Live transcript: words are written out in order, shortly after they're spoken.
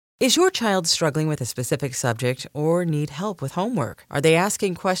Is your child struggling with a specific subject or need help with homework? Are they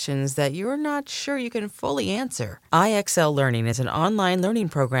asking questions that you're not sure you can fully answer? IXL Learning is an online learning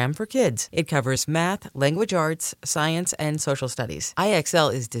program for kids. It covers math, language arts, science, and social studies.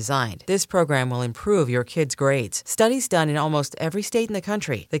 IXL is designed. This program will improve your kids' grades. Studies done in almost every state in the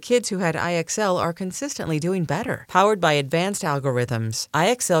country. The kids who had IXL are consistently doing better. Powered by advanced algorithms,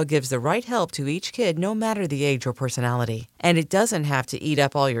 IXL gives the right help to each kid no matter the age or personality. And it doesn't have to eat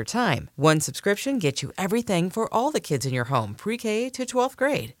up all your time. One subscription gets you everything for all the kids in your home, pre-K to 12th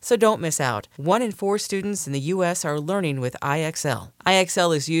grade. So don't miss out. 1 in 4 students in the U.S. are learning with IXL.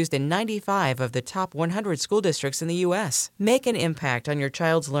 IXL is used in 95 of the top 100 school districts in the U.S. Make an impact on your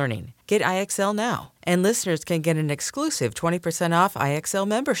child's learning. Get IXL now. And listeners can get an exclusive 20% off IXL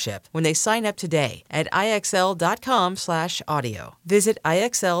membership when they sign up today at IXL.com/audio. Visit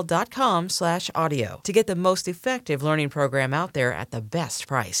IXL.com/audio to get the most effective learning program out there at the best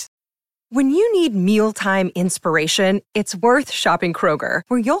price. When you need mealtime inspiration, it's worth shopping Kroger,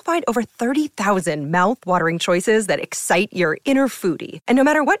 where you'll find over 30,000 mouth-watering choices that excite your inner foodie. And no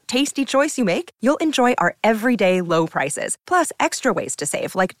matter what tasty choice you make, you'll enjoy our everyday low prices, plus extra ways to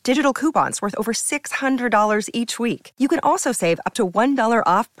save, like digital coupons worth over $600 each week. You can also save up to $1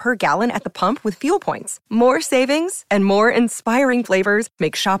 off per gallon at the pump with fuel points. More savings and more inspiring flavors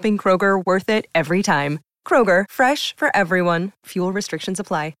make shopping Kroger worth it every time. Kroger, fresh for everyone. Fuel restrictions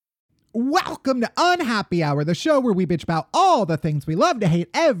apply. Welcome to Unhappy Hour, the show where we bitch about all the things we love to hate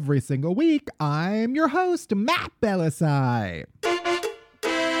every single week. I'm your host, Matt Bellassai.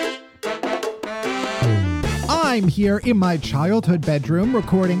 I'm here in my childhood bedroom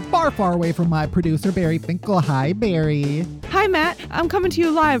recording far, far away from my producer, Barry Finkel. Hi, Barry. Hi, Matt. I'm coming to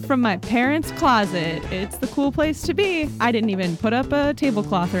you live from my parents' closet. It's the cool place to be. I didn't even put up a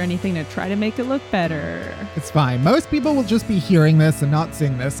tablecloth or anything to try to make it look better. It's fine. Most people will just be hearing this and not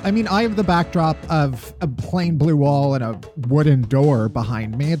seeing this. I mean, I have the backdrop of a plain blue wall and a wooden door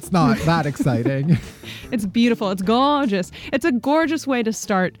behind me. It's not that exciting. It's beautiful. It's gorgeous. It's a gorgeous way to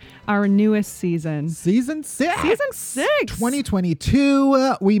start our newest season. Season 6. Season 6.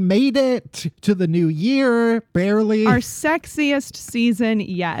 2022. We made it to the new year. Barely. Our sexiest season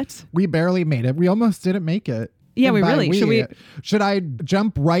yet. We barely made it. We almost didn't make it. Yeah, we really. Should I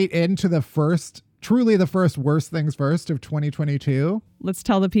jump right into the first worst things first of 2022? Let's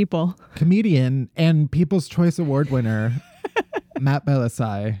tell the people. Comedian and People's Choice Award winner Matt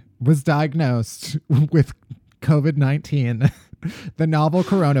Bellassai was diagnosed with COVID-19, the novel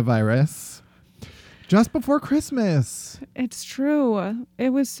coronavirus, just before Christmas. It's true.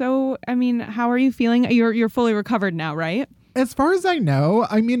 It was so, how are you feeling? You're fully recovered now, right? As far as I know,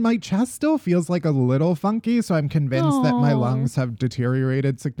 my chest still feels like a little funky, so I'm convinced that my lungs have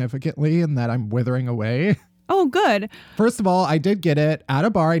deteriorated significantly and that I'm withering away. Oh, good. First of all, I did get it at a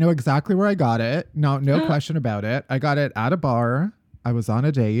bar. I know exactly where I got it. No question about it. I got it at a bar. I was on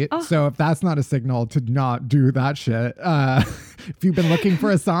a date. Oh. So if that's not a signal to not do that shit, if you've been looking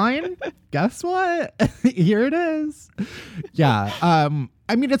for a sign, guess what? Here it is. Yeah.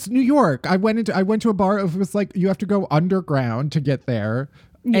 It's New York. I went to a bar. It was like you have to go underground to get there.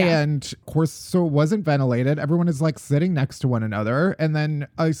 Yeah. And of course, so it wasn't ventilated. Everyone is like sitting next to one another. And then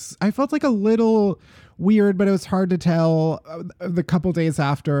I felt like a little weird, but it was hard to tell the couple days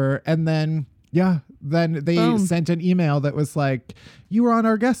after. And then they sent an email that was like, you were on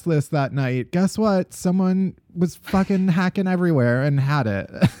our guest list that night. Guess what? Someone was fucking hacking everywhere and had it.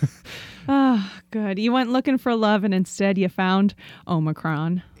 Oh, good. You went looking for love and instead you found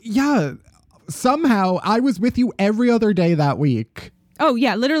Omicron. Yeah. Somehow I was with you every other day that week. Oh,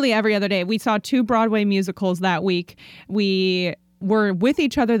 yeah. Literally every other day. We saw 2 Broadway musicals that week. We were with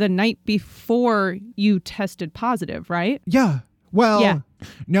each other the night before you tested positive, right? Yeah. Well,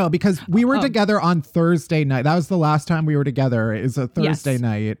 no, because we were together on Thursday night. That was the last time we were together. It was a Thursday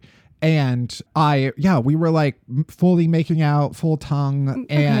night. And we were like fully making out, full tongue.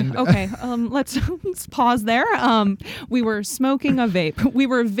 And okay. Let's pause there. We were smoking a vape. We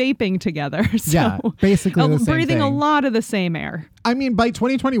were vaping together. So, yeah, basically the same breathing thing. a lot of the same air. By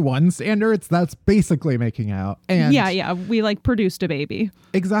 2021 standards, that's basically making out. And yeah. We like produced a baby.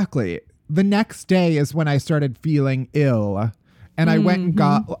 Exactly. The next day is when I started feeling ill. And I went and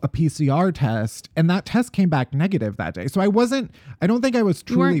got a PCR test, and that test came back negative that day. So I don't think I was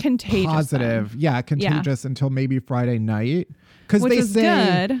truly positive. Then. Yeah, contagious until maybe Friday night. Which is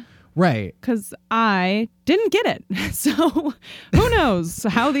good. Right. Because I didn't get it. So who knows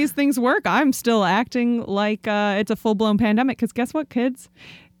how these things work? I'm still acting like it's a full-blown pandemic. Because guess what, kids?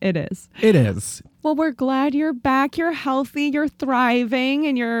 It is. It is. Well, we're glad you're back. You're healthy. You're thriving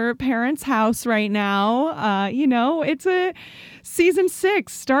in your parents' house right now. It's a season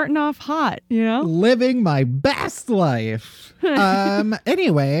 6 starting off hot, Living my best life.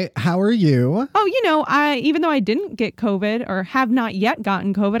 Anyway, how are you? Oh, even though I didn't get COVID or have not yet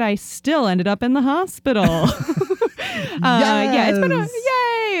gotten COVID, I still ended up in the hospital. Yeah, it's been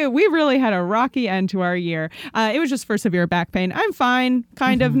yay. We really had a rocky end to our year. It was just for severe back pain. I'm fine,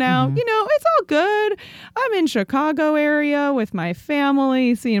 kind of now. It's all good. I'm in Chicago area with my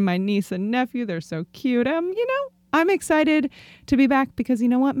family, seeing my niece and nephew. They're so cute. I'm excited to be back because you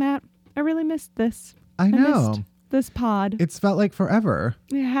know what, Matt? I really missed this. I know. Missed this pod. It's felt like forever.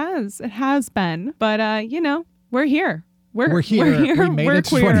 It has. It has been. But, we're here. We're here. We made it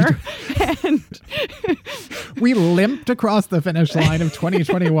to queer. And we limped across the finish line of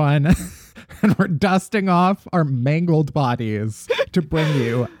 2021 and we're dusting off our mangled bodies to bring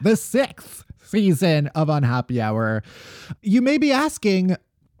you the 6th season of Unhappy Hour. You may be asking,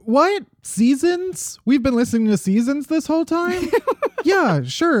 what? Seasons? We've been listening to seasons this whole time? Yeah,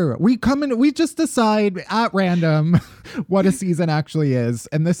 sure. We just decide at random what a season actually is.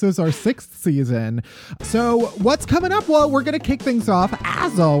 And this is our 6th season. So what's coming up? Well, we're going to kick things off,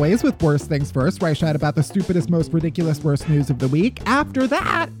 as always, with Worst Things First, where I chat about the stupidest, most ridiculous, worst news of the week. After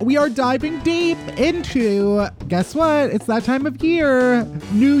that, we are diving deep into, guess what? It's that time of year.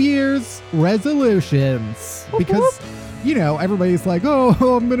 New Year's resolutions. Because everybody's like, oh,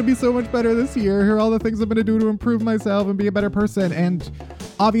 I'm going to be so much better this year. Here are all the things I'm going to do to improve myself and be a better person. And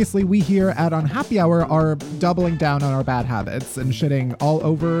obviously we here at Unhappy Hour are doubling down on our bad habits and shitting all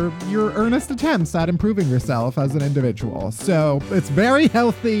over your earnest attempts at improving yourself as an individual. So it's very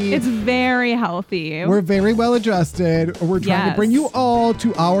healthy. It's very healthy. We're very well adjusted. We're trying to bring you all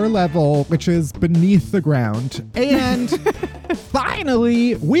to our level, which is beneath the ground. And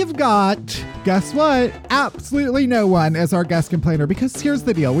finally, we've got, guess what? Absolutely no one as our guest complainer, because here's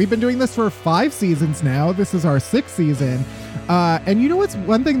the deal. We've been doing this for 5 seasons now. This is our 6th season. And you know what's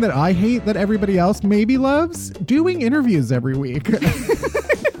one thing that I hate that everybody else maybe loves? Doing interviews every week.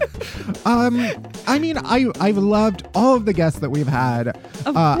 I've loved all of the guests that we've had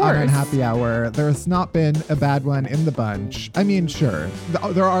on Unhappy Hour. There's not been a bad one in the bunch. I mean, sure,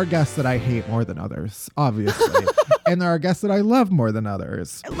 there are guests that I hate more than others, obviously. And there are guests that I love more than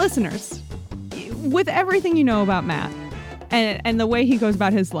others. Listeners, with everything you know about Matt and the way he goes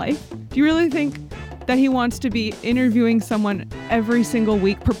about his life, do you really think that he wants to be interviewing someone every single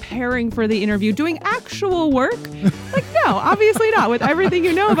week, preparing for the interview, doing actual work? Like, no, obviously not. With everything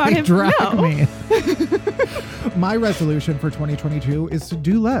you know about him, no. Me. My resolution for 2022 is to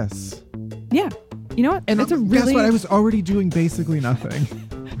do less. Yeah. You know what? And guess what? I was already doing basically nothing.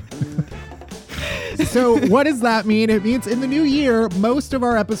 So what does that mean? It means in the new year, most of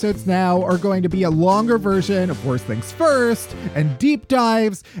our episodes now are going to be a longer version of Worst Things First and deep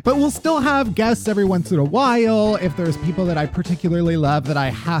dives, but we'll still have guests every once in a while if there's people that I particularly love that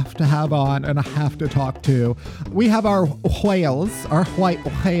I have to have on and I have to talk to. We have our whales, our white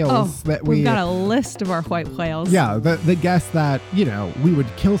whales that we've got a list of our white whales. Yeah, the guests that, we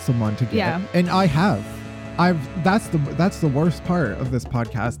would kill someone to get. Yeah. And I have. That's the worst part of this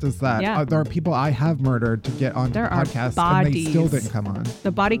podcast is that there are people I have murdered to get on the podcast and they still didn't come on.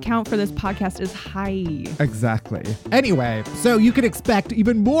 The body count for this podcast is high. Exactly. Anyway, so you can expect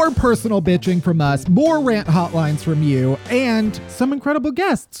even more personal bitching from us, more rant hotlines from you, and some incredible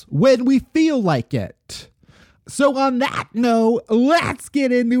guests when we feel like it. So on that note, let's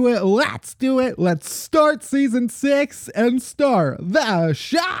get into it. Let's do it. Let's start season 6 and start the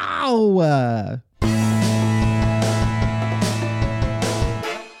show.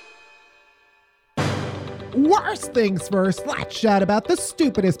 Worst things first, let's chat about the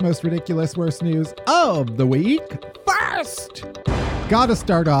stupidest, most ridiculous, worst news of the week. First, gotta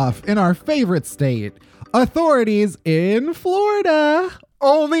start off in our favorite state. Authorities in Florida,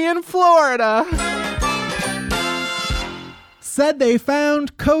 only in Florida, said they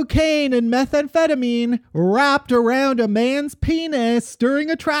found cocaine and methamphetamine wrapped around a man's penis during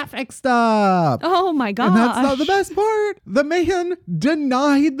a traffic stop. Oh my gosh. And that's not the best part. The man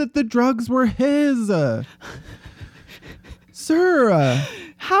denied that the drugs were his. Sir.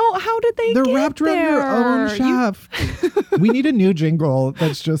 How did they They're get wrapped around there? your own shaft. We need a new jingle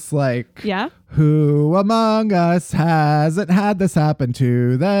that's just like, yeah. Who among us hasn't had this happen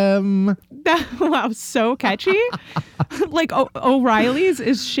to them? Wow, so catchy. Like O'Reilly's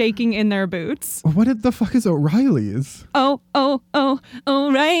is shaking in their boots. What the fuck is O'Reilly's? O'Reilly's.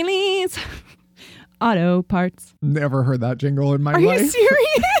 Auto parts. Never heard that jingle in my life. Are you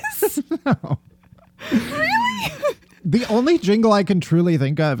serious? No. Really? The only jingle I can truly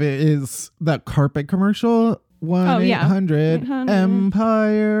think of is that carpet commercial.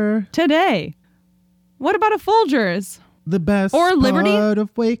 1-800-EMPIRE. Today. What about a Folgers? The best or Liberty? part of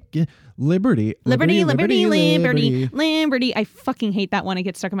waking. Liberty. Liberty. I fucking hate that one. It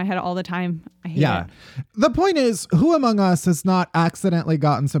gets stuck in my head all the time. I hate it. The point is, who among us has not accidentally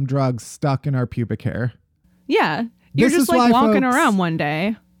gotten some drugs stuck in our pubic hair? Yeah. You're This just is like why, walking folks, around one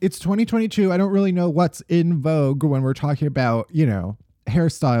day. It's 2022. I don't really know what's in vogue when we're talking about,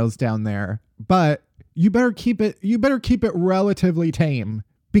 hairstyles down there. But you better keep it relatively tame,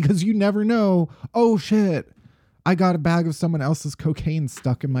 because you never know. Oh shit. I got a bag of someone else's cocaine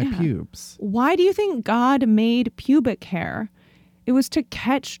stuck in my pubes. Why do you think God made pubic hair? It was to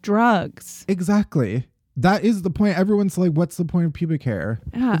catch drugs. Exactly. That is the point. Everyone's like, what's the point of pubic hair?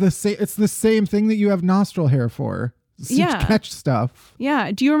 Yeah. It's the same thing that you have nostril hair for. To catch stuff.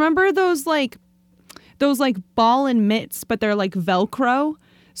 Yeah. Do you remember those ball and mitts, but they're like Velcro?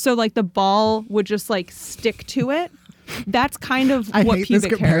 So like the ball would just like stick to it. That's kind of I what hate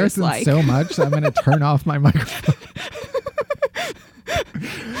pubic this hair is comparison like. so much. I'm going to turn off my microphone.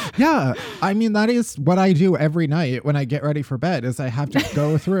 Yeah, I mean, that is what I do every night when I get ready for bed, is I have to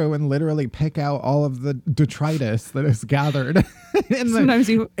go through and literally pick out all of the detritus that is gathered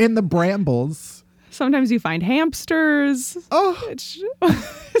in the brambles. Sometimes you find hamsters. Oh,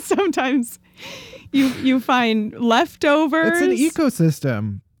 sometimes you find leftovers. It's an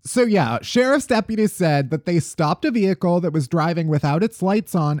ecosystem. So yeah, sheriff's deputies said that they stopped a vehicle that was driving without its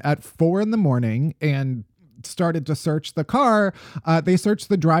lights on at 4 a.m. and started to search the car. They searched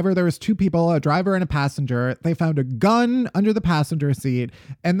the driver. There was 2 people, a driver and a passenger. They found a gun under the passenger seat,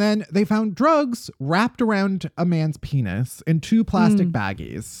 and then they found drugs wrapped around a man's penis in 2 plastic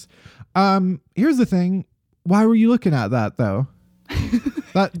baggies. Here's the thing. Why were you looking at that though?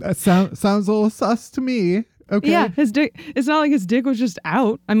 that sounds a little sus to me. Okay. Yeah, his dick. It's not like his dick was just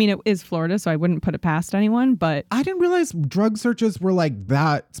out. I mean, it is Florida, so I wouldn't put it past anyone, but I didn't realize drug searches were like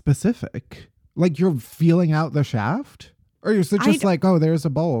that specific. Like you're feeling out the shaft? Or is it just like, oh, there's a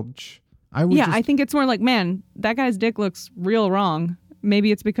bulge? I think it's more like, man, that guy's dick looks real wrong.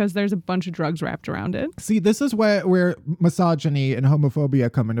 Maybe it's because there's a bunch of drugs wrapped around it. See, this is where misogyny and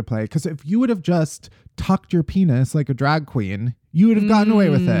homophobia come into play. Because if you would have just tucked your penis like a drag queen, you would have gotten away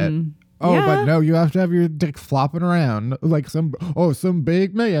with it. Oh, yeah. But no, you have to have your dick flopping around like some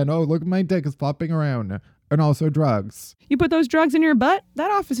big man. Oh, look, my dick is flopping around. And also drugs. You put those drugs in your butt,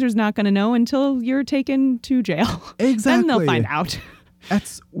 that officer's not going to know until you're taken to jail. Exactly. Then they'll find out.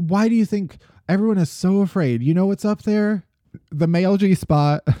 Why do you think everyone is so afraid? You know what's up there? The male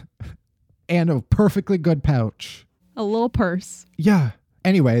G-spot and a perfectly good pouch. A little purse. Yeah.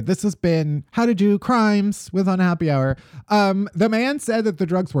 Anyway, this has been How to Do Crimes with Unhappy Hour. The man said that the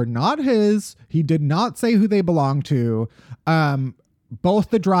drugs were not his. He did not say who they belonged to. Both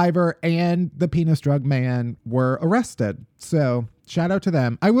the driver and the penis drug man were arrested. So shout out to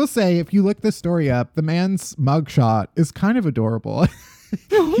them. I will say, if you look this story up, the man's mugshot is kind of adorable.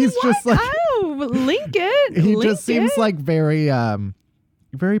 He's just like, oh, link it. He just seems like very,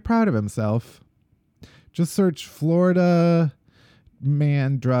 very proud of himself. Just search Florida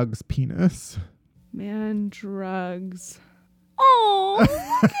man drugs penis. Man drugs. Oh, look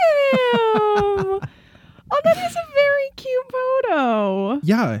at him. Oh, that is a very cute photo.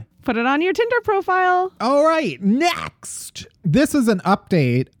 Yeah. Put it on your Tinder profile. All right, next. This is an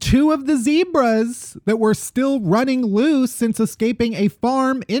update. 2 of the zebras that were still running loose since escaping a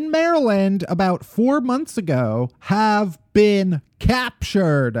farm in Maryland about 4 months ago have been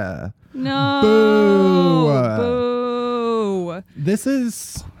captured. No. Boo. This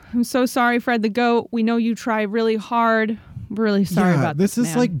is... I'm so sorry, Fred the Goat. We know you try really hard. We're really sorry about this,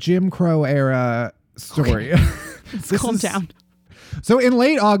 is like Jim Crow era story. Okay. Calm down. So in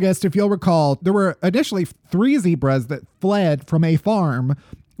late August, if you'll recall, there were initially 3 zebras that fled from a farm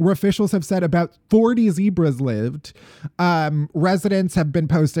where officials have said about 40 zebras lived. Residents have been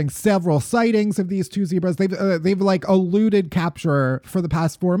posting several sightings of these 2 zebras. They've like eluded capture for the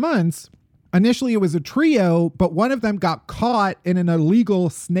past 4 months. Initially, it was a trio, but one of them got caught in an illegal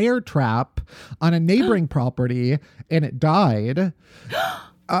snare trap on a neighboring property and it died.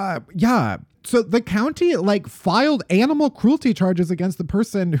 Yeah. So the county filed animal cruelty charges against the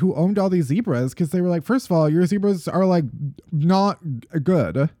person who owned all these zebras because they were like, first of all, your zebras are not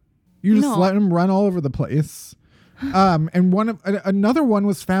good. You just let them run all over the place. And another one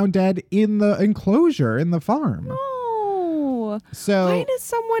was found dead in the enclosure in the farm. No. So why does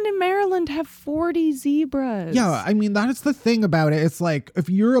someone in Maryland have 40 zebras? Yeah, I mean, that's the thing about it. It's like if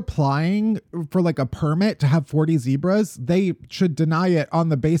you're applying for like a permit to have 40 zebras, they should deny it on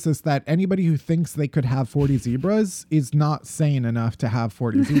the basis that anybody who thinks they could have 40 zebras is not sane enough to have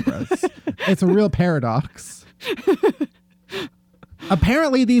 40 zebras. It's a real paradox.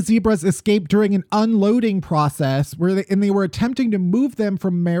 Apparently, these zebras escaped during an unloading process and they were attempting to move them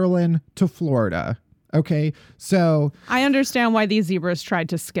from Maryland to Florida. Okay, so I understand why these zebras tried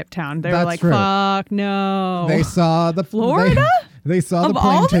to skip town. They were like, true. "Fuck no!" They saw the Florida. They saw Of the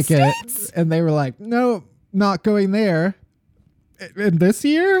all plane the ticket, states? and they were like, "No, not going there." And this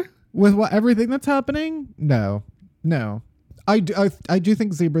year, with everything that's happening, no. I do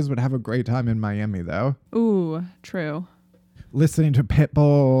think zebras would have a great time in Miami, though. Ooh, true. Listening to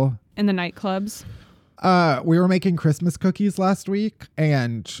Pitbull. In the nightclubs. We were making Christmas cookies last week,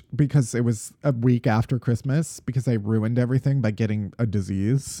 and because it was a week after Christmas, because I ruined everything by getting a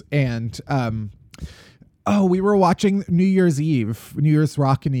disease. And we were watching New Year's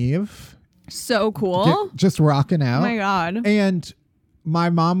Rockin' Eve. So cool. Just rocking out. Oh my God. And my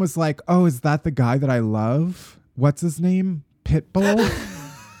mom was like, "Oh, is that the guy that I love? What's his name? Pitbull?"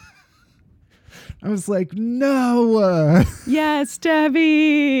 I was like, "No." Yes,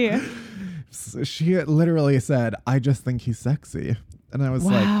 Debbie. So she literally said, "I just think he's sexy." And I was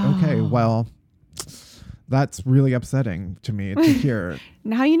Wow. like, okay, well, that's really upsetting to me to hear.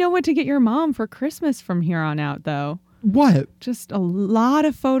 Now you know what to get your mom for Christmas from here on out, though. What? Just a lot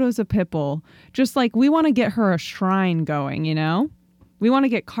of photos of Pitbull. Just like we want to get her a shrine going, you know? We want to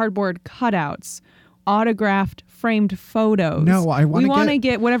get cardboard cutouts, autographed framed photos. No, I want We to want to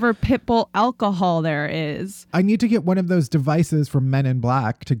get whatever Pitbull alcohol there is. I need to get one of those devices from Men in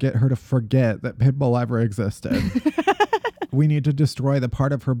Black to get her to forget that Pitbull ever existed. We need to destroy the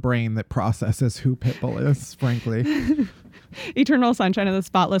part of her brain that processes who Pitbull is, frankly. Eternal Sunshine of the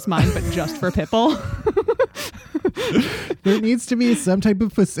Spotless Mind, but just for Pitbull. There needs to be some type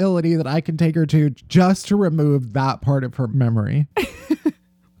of facility that I can take her to just to remove that part of her memory.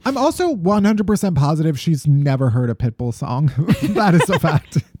 I'm also 100% positive she's never heard a Pitbull song. That is a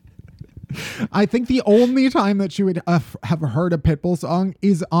fact. I think the only time that she would have heard a Pitbull song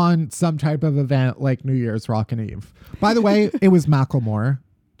is on some type of event like New Year's Rockin' Eve. By the way, it was Macklemore.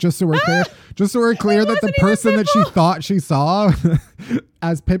 Just so we're clear that the person that she thought she saw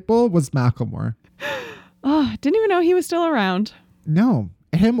as Pitbull was Macklemore. Oh, didn't even know he was still around. No,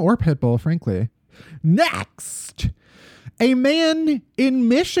 him or Pitbull, frankly. Next, a man in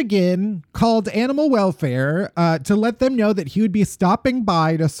Michigan called Animal Welfare to let them know that he would be stopping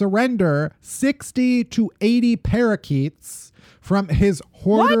by to surrender 60 to 80 parakeets from his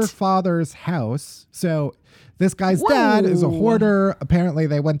hoarder father's house. So this guy's dad is a hoarder. Apparently,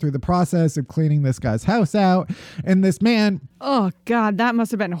 they went through the process of cleaning this guy's house out. And this man... Oh, God, that must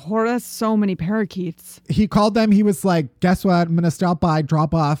have been horrible. That's so many parakeets. He called them. He was like, guess what? I'm going to stop by,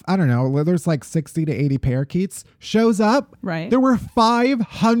 drop off. I don't know. There's like 60 to 80 parakeets. Shows up. Right. There were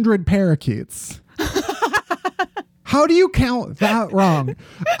 500 parakeets. How do you count that wrong?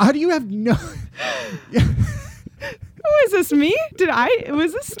 How do you have no... Oh, is this me?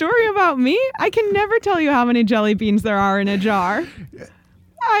 Was this story about me? I can never tell you how many jelly beans there are in a jar.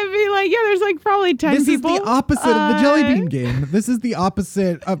 I'd be like, yeah, there's like probably 10 people. This is the opposite of the jelly bean game. This is the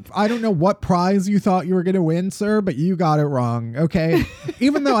opposite of, I don't know what prize you thought you were going to win, sir, but you got it wrong. Okay.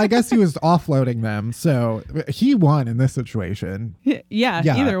 Even though I guess he was offloading them. So he won in this situation. Yeah,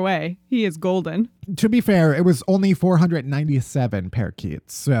 either way, he is golden. To be fair, it was only 497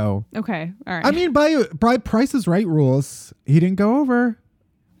 parakeets. So, okay. All right. I mean, by Price is Right rules, he didn't go over.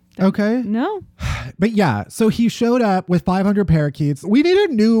 Okay. No. But yeah, so he showed up with 500 parakeets. We need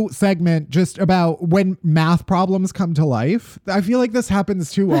a new segment just about when math problems come to life. I feel like this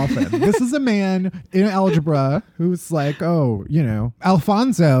happens too often. This is a man in algebra who's like, oh, you know,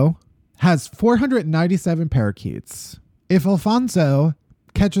 Alfonso has 497 parakeets. If Alfonso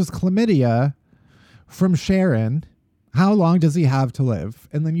catches chlamydia from Sharon, how long does he have to live?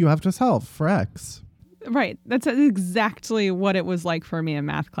 And then you have to solve for X. Right. That's exactly what it was like for me in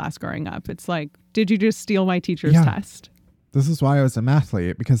math class growing up. It's like, did you just steal my teacher's test? This is why I was a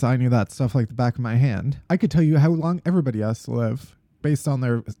mathlete, because I knew that stuff like the back of my hand. I could tell you how long everybody has to live based on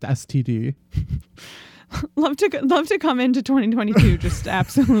their STD. Love to come into 2022 just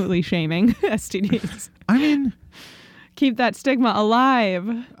absolutely shaming STDs. I mean, keep that stigma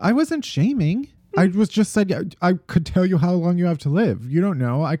alive. I wasn't shaming. I was just said I could tell you how long you have to live. You don't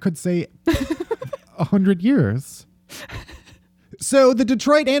know. I could say 100 years. So the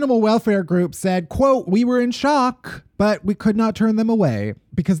Detroit Animal Welfare Group said, quote, "We were in shock, but we could not turn them away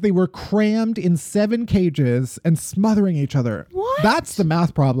because they were crammed in 7 cages and smothering each other." What? That's the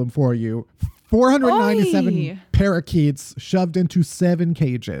math problem for you. 497 Oy. parakeets shoved into 7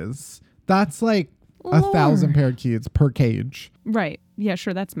 cages. That's like 1,000 parakeets per cage. Right. Yeah,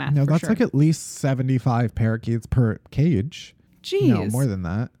 sure. That's math. No, for that's sure. like at least 75 parakeets per cage. Jeez. No, more than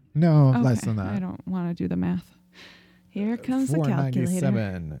that. No, less Okay, than that. I don't want to do the math. Here comes the calculator.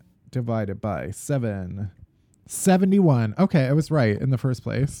 497 divided by 7. 71. Okay, I was right in the first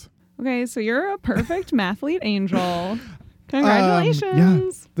place. Okay, so you're a perfect mathlete angel. Congratulations.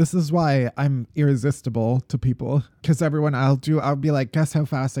 Yeah, this is why I'm irresistible to people. Because everyone I'll be like, guess how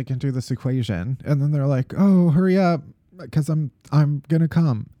fast I can do this equation. And then they're like, oh, hurry up. Because I'm going to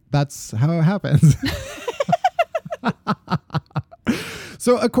come. That's how it happens.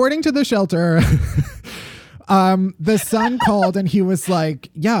 So according to the shelter, the son called and he was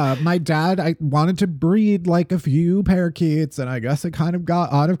like, yeah, my dad, I wanted to breed like a few parakeets and I guess it kind of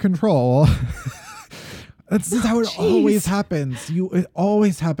got out of control. That's how it always happens. It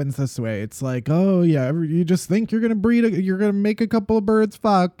always happens this way. It's like, oh yeah, you just think you're gonna you're gonna make a couple of birds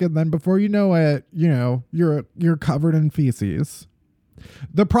fuck, and then before you know it, you're covered in feces.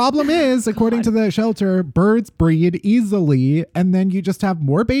 The problem is, according to the shelter, birds breed easily, and then you just have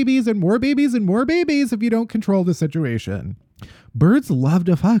more babies and more babies and more babies if you don't control the situation. Birds love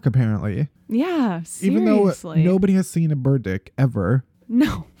to fuck, apparently. Yeah, seriously. Even though nobody has seen a bird dick ever.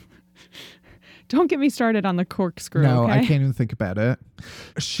 No. Don't get me started on the corkscrew. No, okay? I can't even think about it.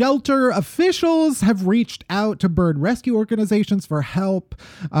 Shelter officials have reached out to bird rescue organizations for help.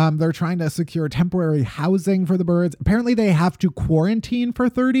 They're trying to secure temporary housing for the birds. Apparently, they have to quarantine for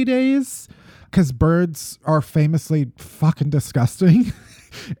 30 days because birds are famously fucking disgusting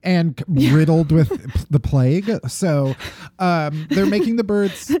and riddled with the plague. So they're making the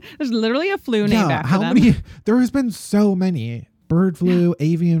birds. There's literally a flu named after them. Many? There has been so many. Bird flu,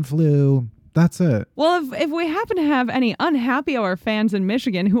 avian flu. That's it. Well, if we happen to have any unhappy hour fans in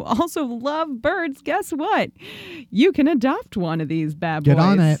Michigan who also love birds, guess what? You can adopt one of these bad boys. Get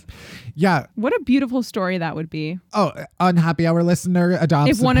on it. Yeah. What a beautiful story that would be. Oh, unhappy hour listener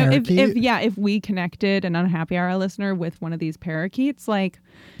adopts a parakeet. If we connected an unhappy hour listener with one of these parakeets, like,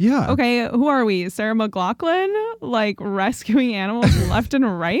 yeah. Okay, who are we? Sarah McLachlan? Like rescuing animals left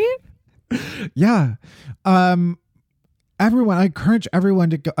and right? Yeah. I encourage everyone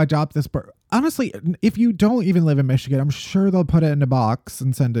to adopt this bird. Honestly, if you don't even live in Michigan, I'm sure they'll put it in a box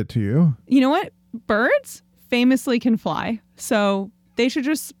and send it to you. You know what? Birds famously can fly, so they should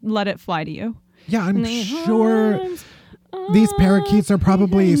just let it fly to you. Yeah, I'm sure these parakeets are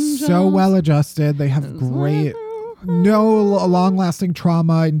probably so well adjusted. They have no long-lasting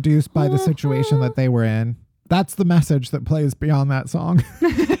trauma induced by the situation that they were in. That's the message that plays beyond that song.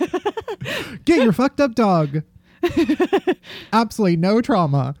 Get your fucked up dog. Absolutely no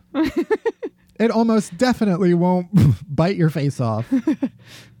trauma. It almost definitely won't bite your face off.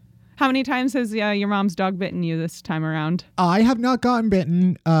 How many times has your mom's dog bitten you this time around? I have not gotten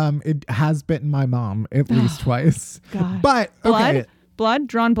bitten. It has bitten my mom at least twice. God. But okay, blood,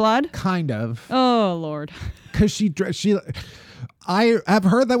 drawn blood. Kind of. Oh Lord. Because she. I have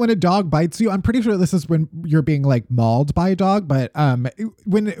heard that when a dog bites you, I'm pretty sure this is when you're being like mauled by a dog, but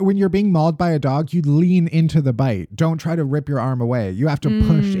when you're being mauled by a dog, you lean into the bite. Don't try to rip your arm away. You have to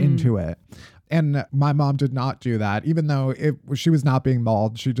push into it. And my mom did not do that, even though she was not being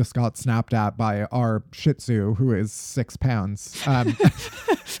mauled. She just got snapped at by our Shih Tzu, who is 6 pounds.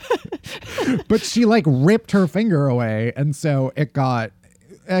 But she like ripped her finger away. And so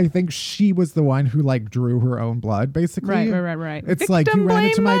I think she was the one who like drew her own blood, basically. Right. It's Victim like you ran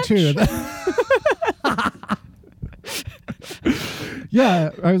into my tooth. Yeah,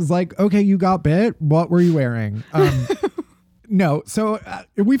 I was like, okay, you got bit. What were you wearing? No, so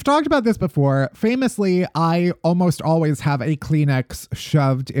we've talked about this before. Famously, I almost always have a Kleenex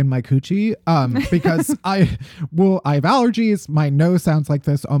shoved in my coochie because I have allergies. My nose sounds like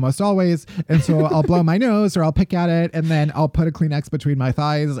this almost always. And so I'll blow my nose or I'll pick at it and then I'll put a Kleenex between my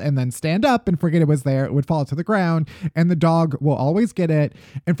thighs and then stand up and forget it was there. It would fall to the ground and the dog will always get it.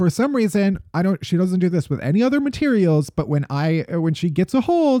 And for some reason, she doesn't do this with any other materials, but when she gets a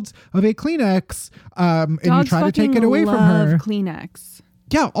hold of a Kleenex and you try to take it away from her. Kleenex.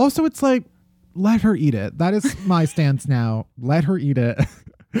 Yeah. Also, it's like, let her eat it. That is my stance now. Let her eat it.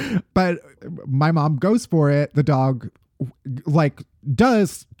 But my mom goes for it. The dog like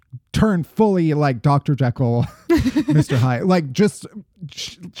does turn fully like Dr. Jekyll, Mr. Hyde. Like just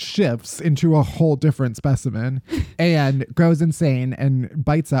shifts into a whole different specimen and goes insane and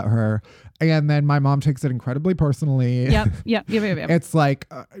bites at her. And then my mom takes it incredibly personally. Yep. It's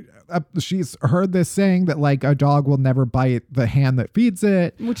like she's heard this saying that like a dog will never bite the hand that feeds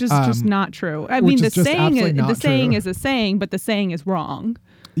it, which is just not true. I mean, the saying is a saying, but the saying is wrong.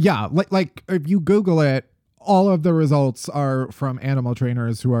 Yeah, like if you Google it, all of the results are from animal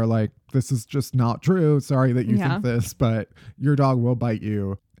trainers who are like, this is just not true. Sorry that you think this, but your dog will bite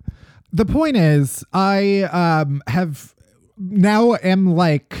you. The point is, I am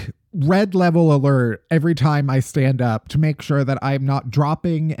like red level alert every time I stand up to make sure that I'm not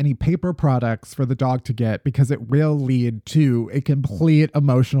dropping any paper products for the dog to get, because it will lead to a complete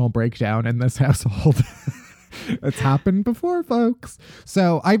emotional breakdown in this household. It's happened before, folks.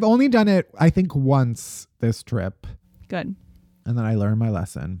 So I've only done it, I think, once this trip. Good. And then I learned my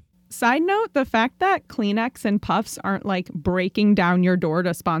lesson. Side note, the fact that Kleenex and Puffs aren't like breaking down your door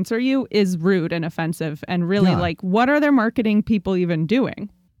to sponsor you is rude and offensive. And really, like, what are their marketing people even doing?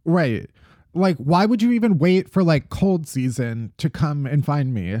 Right. Like, why would you even wait for like cold season to come and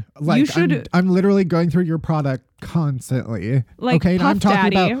find me? Like, you should, I'm literally going through your product constantly. Like, okay, Puff I'm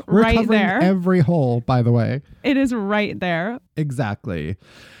talking Daddy, about we're right covering there. Every hole, by the way. It is right there. Exactly.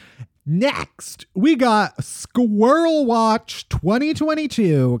 Next, we got Squirrel Watch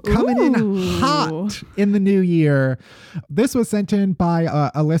 2022 coming in hot in the new year. This was sent in by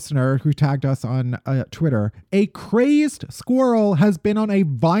a listener who tagged us on Twitter. A crazed squirrel has been on a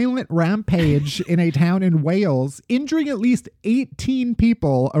violent rampage in a town in Wales, injuring at least 18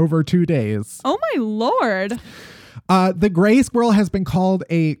 people over 2 days. Oh my Lord. The gray squirrel has been called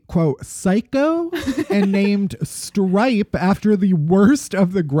a, quote, psycho and named Stripe after the worst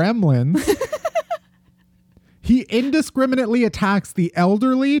of the gremlins. He indiscriminately attacks the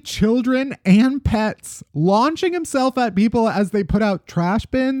elderly, children, and pets, launching himself at people as they put out trash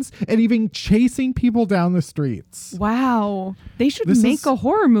bins and even chasing people down the streets. Wow. They should make a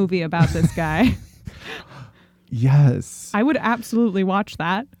horror movie about this guy. Yes. I would absolutely watch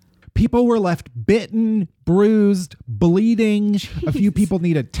that. People were left bitten, bruised, bleeding. Jeez. A few people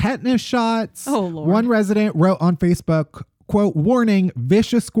needed tetanus shots. Oh, Lord. One resident wrote on Facebook, quote, warning,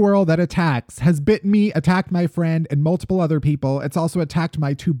 vicious squirrel that attacks has bitten me, attacked my friend, and multiple other people. It's also attacked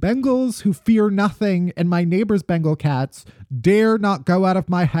my 2 Bengals who fear nothing, and my neighbor's Bengal cats dare not go out of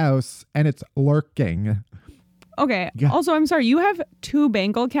my house, and it's lurking. Okay. Yeah. Also, I'm sorry. You have 2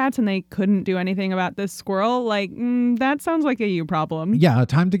 Bengal cats and they couldn't do anything about this squirrel. Like, that sounds like a you problem. Yeah.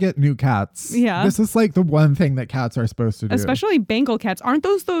 Time to get new cats. Yeah. This is like the one thing that cats are supposed to do. Especially Bengal cats. Aren't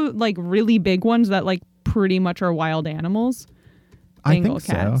those the like really big ones that like pretty much are wild animals? Bengal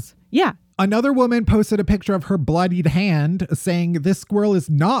cats. So. Yeah. Another woman posted a picture of her bloodied hand saying, this squirrel is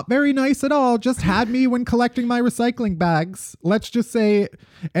not very nice at all. Just had me when collecting my recycling bags. Let's just say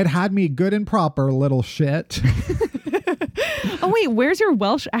it had me good and proper, little shit. Oh, wait, where's your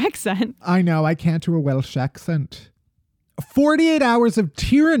Welsh accent? I know, I can't do a Welsh accent. 48 hours of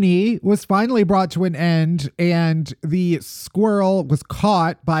tyranny was finally brought to an end, and the squirrel was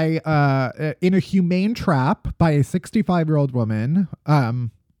caught by in a humane trap by a 65-year-old woman.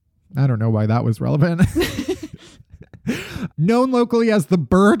 I don't know why that was relevant. Known locally as the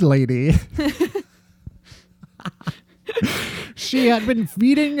Bird Lady. She had been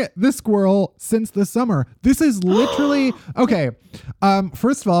feeding the squirrel since the summer. This is literally... Okay.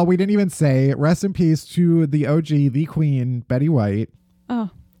 First of all, we didn't even say rest in peace to the OG, the Queen, Betty White. Oh,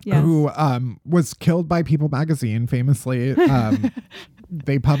 yes. Who was killed by People magazine, famously.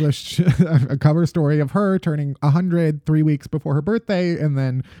 They published a cover story of her turning 100 3 weeks before her birthday, and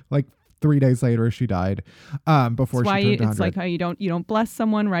then like 3 days later she died. Before That's she turned 100. It's like how you don't bless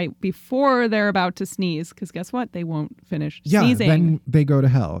someone right before they're about to sneeze, because guess what? They won't finish sneezing. Yeah, then they go to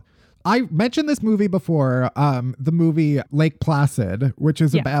hell. I mentioned this movie before, the movie Lake Placid, which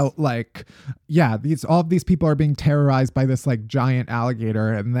is about like, all of these people are being terrorized by this like giant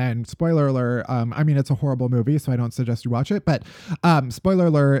alligator. And then spoiler alert, I mean, it's a horrible movie, so I don't suggest you watch it. But spoiler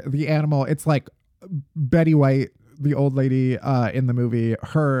alert, the animal, it's like Betty White, the old lady in the movie,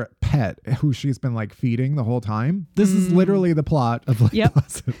 her pet, who she's been like feeding the whole time. This is literally the plot of Lake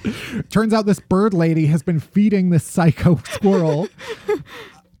Placid. Turns out this bird lady has been feeding this psycho squirrel.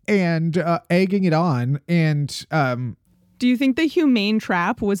 And egging it on. And do you think the humane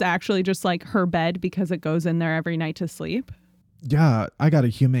trap was actually just like her bed because it goes in there every night to sleep? Yeah, I got a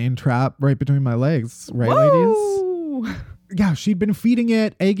humane trap right between my legs, right, Whoa! ladies? Yeah, she'd been feeding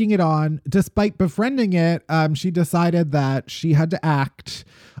it, egging it on. Despite befriending it, she decided that she had to act.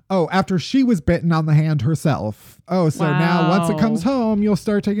 Oh, after she was bitten on the hand herself. Oh, so now once it comes home, you'll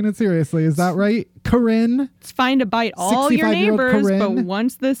start taking it seriously. Is that right, Corinne? It's fine to bite all your neighbors, but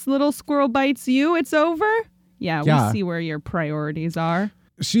once this little squirrel bites you, it's over? Yeah, we see where your priorities are.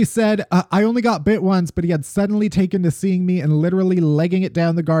 She said, I only got bit once, but he had suddenly taken to seeing me and literally legging it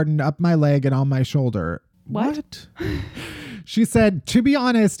down the garden up my leg and on my shoulder. What? She said, to be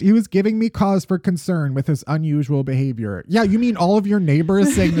honest, he was giving me cause for concern with his unusual behavior. Yeah, you mean all of your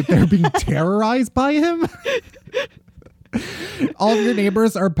neighbors saying that they're being terrorized by him? All of your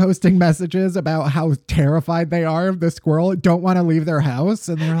neighbors are posting messages about how terrified they are of the squirrel, don't want to leave their house.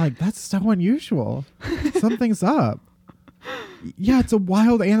 And they're like, that's so unusual. Something's up. Yeah, it's a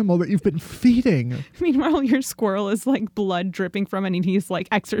wild animal that you've been feeding. Meanwhile, your squirrel is like blood dripping from it and he's like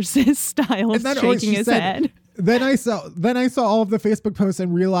exorcist style shaking his head. Then I saw all of the Facebook posts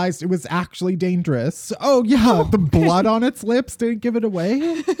and realized it was actually dangerous. Oh yeah, the blood on its lips didn't give it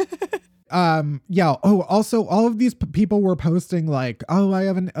away. Yeah. Oh, also all of these people were posting like, oh, I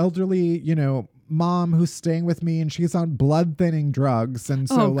have an elderly, mom who's staying with me and she's on blood thinning drugs. And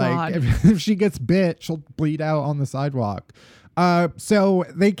so if she gets bit, she'll bleed out on the sidewalk. So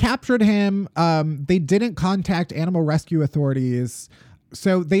they captured him. They didn't contact animal rescue authorities.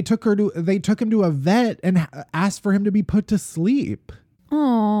 So they took him to a vet and asked for him to be put to sleep.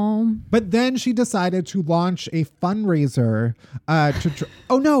 Oh. But then she decided to launch a fundraiser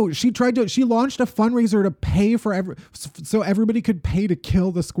she launched a fundraiser to pay for so everybody could pay to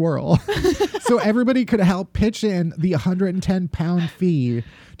kill the squirrel. So everybody could help pitch in the 110-pound fee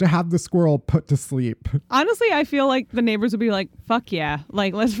to have the squirrel put to sleep. Honestly, I feel like the neighbors would be like, fuck yeah.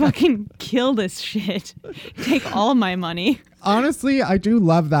 Like, let's fucking kill this shit. Take all my money. Honestly, I do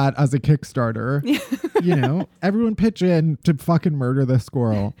love that as a Kickstarter. Everyone pitch in to fucking murder this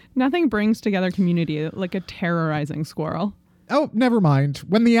squirrel. Nothing brings together community like a terrorizing squirrel. Oh, never mind.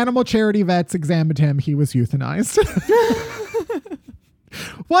 When the animal charity vets examined him, he was euthanized.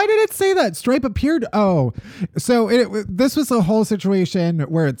 Why did it say that? Stripe appeared. Oh, so this was a whole situation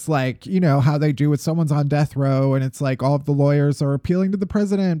where it's like, how they do with someone's on death row. And it's like all of the lawyers are appealing to the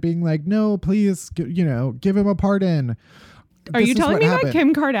president being like, no, please, give him a pardon. Are you telling me that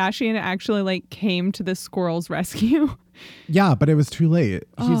Kim Kardashian actually came to the squirrel's rescue? Yeah, but it was too late.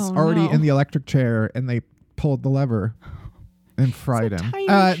 He's already in the electric chair and they pulled the lever and fried him.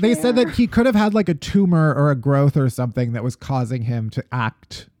 They said that he could have had a tumor or a growth or something that was causing him to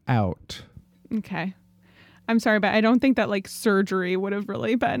act out. Okay. I'm sorry, but I don't think that surgery would have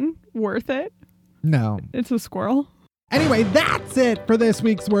really been worth it. No. It's a squirrel. Anyway, that's it for this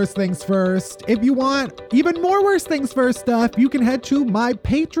week's Worst Things First. If you want even more Worst Things First stuff, you can head to my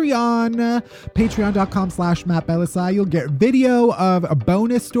Patreon, patreon.com/Matt Belisai. You'll get video of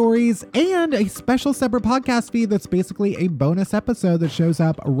bonus stories and a special separate podcast feed that's basically a bonus episode that shows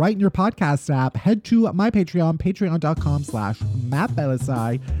up right in your podcast app. Head to my Patreon, patreon.com/Matt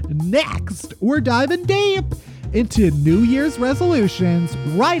Belisai. Next, we're diving deep into New Year's resolutions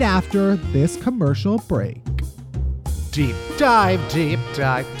right after this commercial break. Deep dive, deep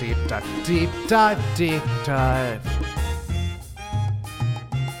dive, deep dive, deep dive, deep dive.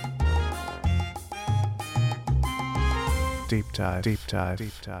 Deep dive, deep dive,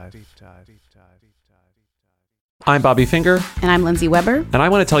 deep dive, deep dive, deep dive. I'm Bobby Finger. And I'm Lindsay Weber. And I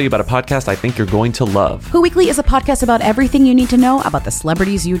want to tell you about a podcast I think you're going to love. Who Weekly is a podcast about everything you need to know about the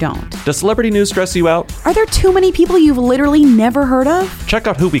celebrities you don't. Does celebrity news stress you out? Are there too many people you've literally never heard of? Check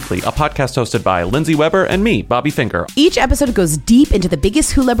out Who Weekly, a podcast hosted by Lindsay Weber and me, Bobby Finger. Each episode goes deep into the biggest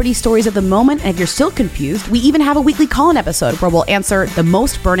celebrity stories of the moment, and if you're still confused, we even have a weekly call-in episode where we'll answer the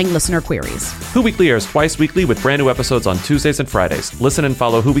most burning listener queries. Who Weekly airs twice weekly with brand new episodes on Tuesdays and Fridays. Listen and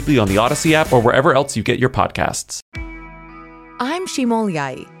follow Who Weekly on the Odyssey app or wherever else you get your podcasts. I'm Shimol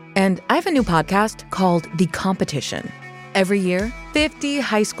Yai, and I have a new podcast called The Competition. Every year, 50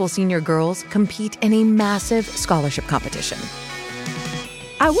 high school senior girls compete in a massive scholarship competition.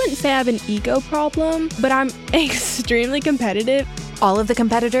 I wouldn't say I have an ego problem, but I'm extremely competitive. All of the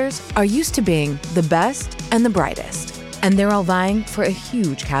competitors are used to being the best and the brightest, and they're all vying for a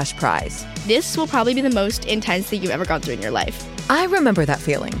huge cash prize. This will probably be the most intense thing you've ever gone through in your life. I remember that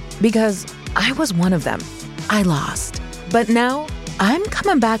feeling because I was one of them. I lost. But now, I'm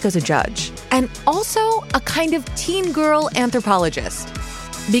coming back as a judge and also a kind of teen girl anthropologist.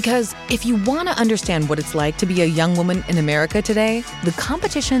 Because if you want to understand what it's like to be a young woman in America today, the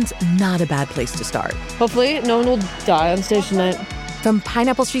competition's not a bad place to start. Hopefully, no one will die on stage tonight. From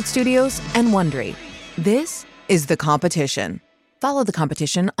Pineapple Street Studios and Wondery, this is The Competition. Follow The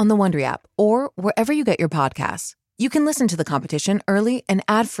Competition on the Wondery app or wherever you get your podcasts. You can listen to The Competition early and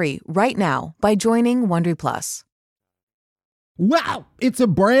ad-free right now by joining Wondery Plus. Wow, it's a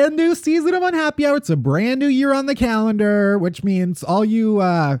brand new season of Unhappy Hour. It's a brand new year on the calendar, which means all you,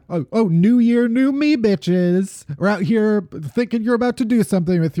 new year, new me bitches are out here thinking you're about to do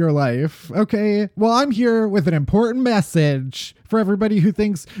something with your life. Okay, well, I'm here with an important message for everybody who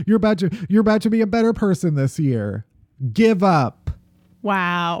thinks you're about to be a better person this year. Give up.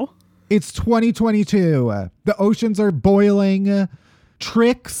 Wow. It's 2022. The oceans are boiling.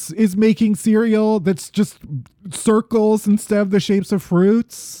 Trix is making cereal that's just circles instead of the shapes of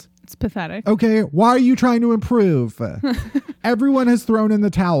fruits. It's pathetic. Okay, why are you trying to improve? Everyone has thrown in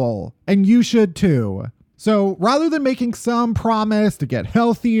the towel, and you should too. So rather than making some promise to get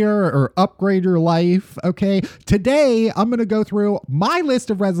healthier or upgrade your life, okay, today I'm going to go through my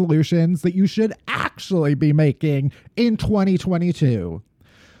list of resolutions that you should actually be making in 2022.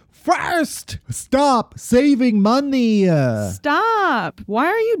 First, stop saving money. Stop. Why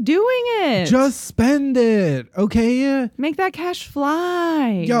are you doing it? Just spend it, okay? Make that cash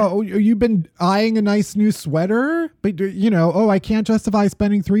fly. Yo, you've been eyeing a nice new sweater, but I can't justify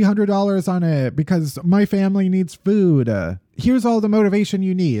spending $300 on it because my family needs food. Here's all the motivation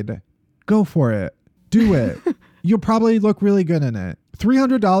you need. Go for it. Do it. You'll probably look really good in it.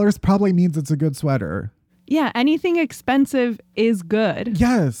 $300 probably means it's a good sweater. Yeah, anything expensive is good.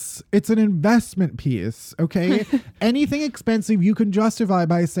 Yes, it's an investment piece, okay? Anything expensive you can justify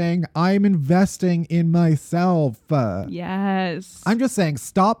by saying, I'm investing in myself. Yes. I'm just saying,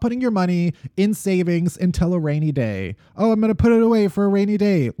 stop putting your money in savings until a rainy day. Oh, I'm going to put it away for a rainy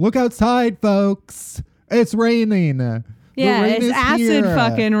day. Look outside, folks. It's raining. Yeah, it's acid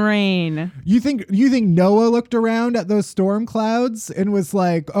fucking rain. You think Noah looked around at those storm clouds and was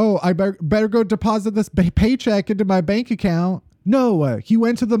like, oh, I better go deposit this paycheck into my bank account? No, he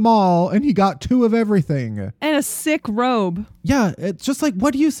went to the mall and he got 2 of everything. And a sick robe. Yeah, it's just like,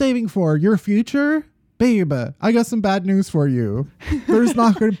 what are you saving for? Your future? Babe, I got some bad news for you. There's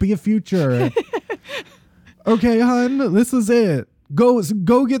not going to be a future. Okay, hun, this is it. Go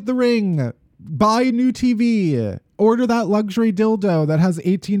get the ring. Buy a new TV. Order that luxury dildo that has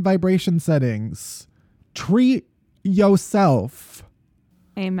 18 vibration settings. Treat yourself.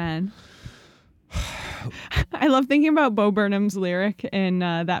 Amen. I love thinking about Bo Burnham's lyric in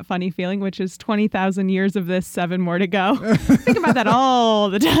That Funny Feeling, which is 20,000 years of this, 7 more to go. Think about that all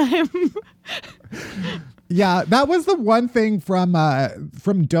the time. Yeah, that was the one thing from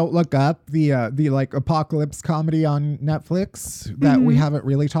Don't Look Up, the like apocalypse comedy on Netflix that we haven't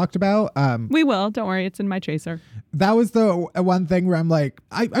really talked about. We will. Don't worry. It's in my chaser. That was the one thing where I'm like,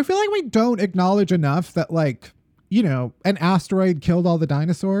 I feel like we don't acknowledge enough that, like, an asteroid killed all the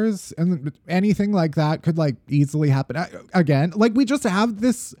dinosaurs, and anything like that could like easily happen again. Like, we just have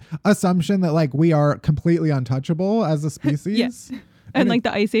this assumption that like we are completely untouchable as a species. Yes. And like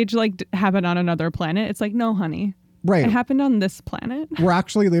the ice age happened on another planet. It's like, no, honey. Right. It happened on this planet. We're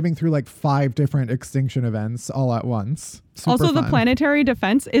actually living through like 5 different extinction events all at once. Super also, fun. the planetary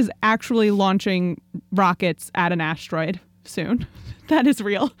defense is actually launching rockets at an asteroid soon. That is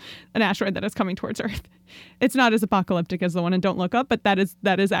real. An asteroid that is coming towards Earth. It's not as apocalyptic as the one in Don't Look Up, but that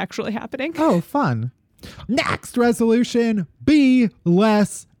is actually happening. Oh, fun. Next resolution, be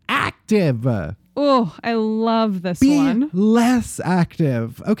less active. Oh, I love this Be one. less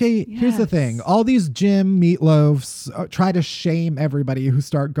active. Okay, Here's the thing. All these gym meatloafs try to shame everybody who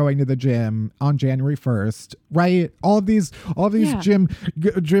start going to the gym on January 1st, right? All of these gym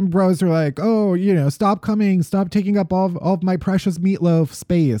bros are like, oh, stop coming, stop taking up all of my precious meatloaf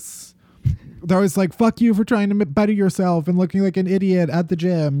space. They're always like, fuck you for trying to better yourself and looking like an idiot at the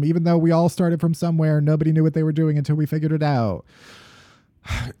gym, even though we all started from somewhere and nobody knew what they were doing until we figured it out.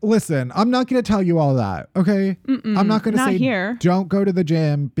 Listen, I'm not going to tell you all that, okay? I'm not going to say here. Don't go to the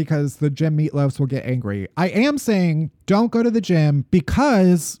gym because the gym meatloafs will get angry. I am saying don't go to the gym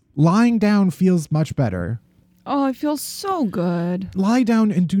because lying down feels much better. Oh, it feels so good. Lie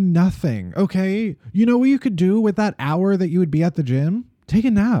down and do nothing, okay? You know what you could do with that hour that you would be at the gym? Take a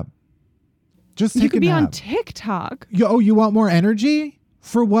nap. Just take a nap. You could be on TikTok. You want more energy?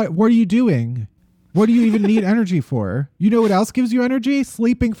 For what? What are you doing? What do you even need energy for? You know what else gives you energy?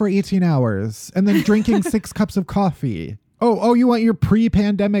 Sleeping for 18 hours and then drinking 6 cups of coffee. Oh, you want your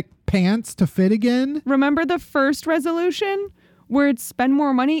pre-pandemic pants to fit again? Remember the first resolution where it's spend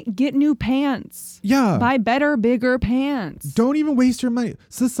more money, get new pants. Yeah. Buy better, bigger pants. Don't even waste your money.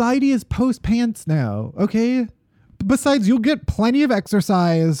 Society is post pants now, okay? Besides, you'll get plenty of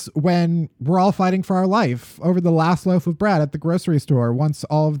exercise when we're all fighting for our life over the last loaf of bread at the grocery store once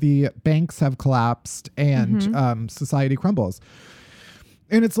all of the banks have collapsed and society crumbles.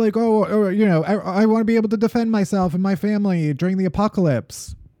 And it's like, I want to be able to defend myself and my family during the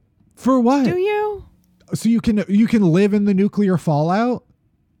apocalypse. For what? Do you? So you can live in the nuclear fallout?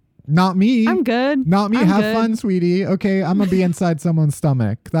 Not me. I'm good. Not me. I'm Have good. fun, sweetie. Okay, I'm gonna be inside someone's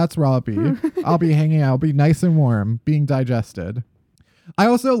stomach. That's where I'll be. I'll be hanging out. I'll be nice and warm, being digested. I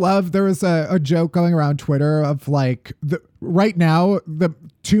also love, there was a joke going around Twitter of like, right now, the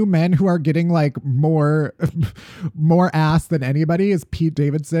two men who are getting like more ass than anybody is Pete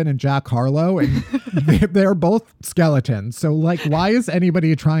Davidson and Jack Harlow. And they're both skeletons. So like, why is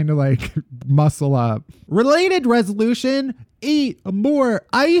anybody trying to like muscle up? Related resolution, eat more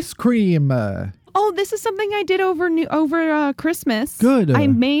ice cream. Oh, this is something I did over Christmas. Good. I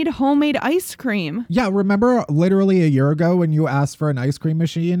made homemade ice cream. Yeah, remember literally a year ago when you asked for an ice cream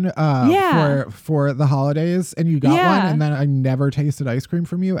machine for the holidays and you got one, and then I never tasted ice cream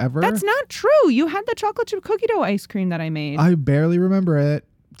from you ever? That's not true. You had the chocolate chip cookie dough ice cream that I made. I barely remember it.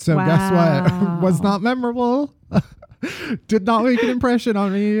 So guess what? Was not memorable. Did not make an impression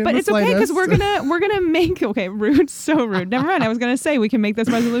on me. But it's okay because we're gonna make rude, so rude. Never mind. I was gonna say we can make this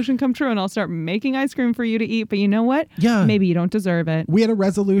resolution come true and I'll start making ice cream for you to eat. But you know what? Yeah. Maybe you don't deserve it. We had a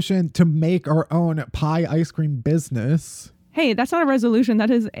resolution to make our own pie ice cream business. Hey, that's not a resolution.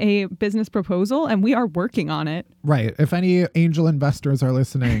 That is a business proposal and we are working on it. Right. If any angel investors are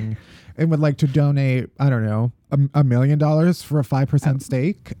listening and would like to donate, I don't know, $1 million for a 5%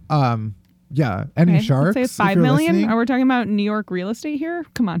 stake, yeah. Any sharks? Let's say $5 million. Are we talking about New York real estate here?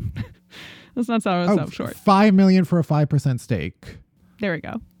 Come on. Let's not sell ourselves short. $5 million for a 5% stake. There we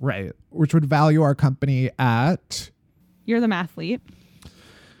go. Right. Which would value our company at... You're the mathlete.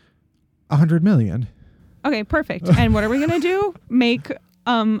 $100 million. Okay, perfect. And what are we going to do? Make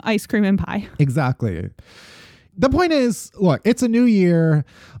ice cream and pie. Exactly. The point is, look, it's a new year.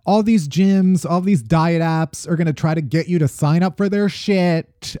 All these gyms, all these diet apps are going to try to get you to sign up for their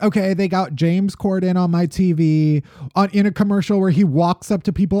shit. Okay, they got James Corden on my TV in a commercial where he walks up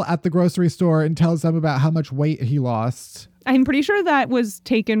to people at the grocery store and tells them about how much weight he lost. I'm pretty sure that was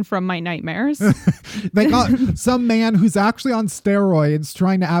taken from my nightmares. They got some man who's actually on steroids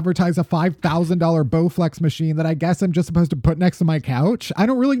trying to advertise a $5,000 Bowflex machine that I guess I'm just supposed to put next to my couch. I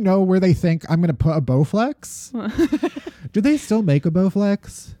don't really know where they think I'm going to put a Bowflex. Do they still make a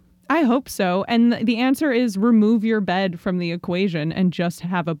Bowflex? I hope so. And the answer is remove your bed from the equation and just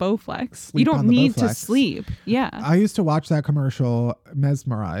have a Bowflex. You don't need to sleep. Yeah. I used to watch that commercial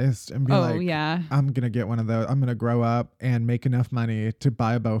mesmerized and be yeah. I'm going to get one of those. I'm going to grow up and make enough money to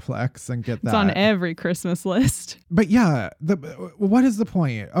buy a Bowflex and get that. It's on every Christmas list. But yeah, what is the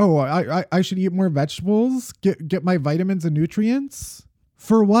point? Oh, I should eat more vegetables, get my vitamins and nutrients?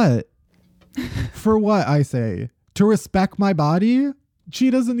 For what? For what, I say? To respect my body? She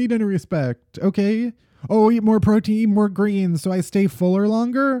doesn't need any respect, okay? Oh, eat more protein, eat more greens, so I stay fuller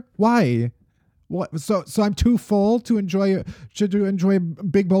longer? Why? What? So I'm too full to enjoy a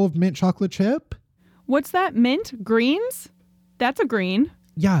big bowl of mint chocolate chip? What's that? Mint? Greens? That's a green.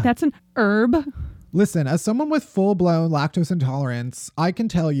 Yeah. That's an herb. Listen, as someone with full-blown lactose intolerance, I can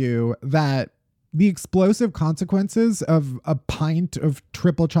tell you that the explosive consequences of a pint of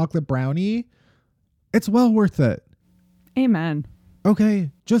triple chocolate brownie, it's well worth it. Amen. Okay,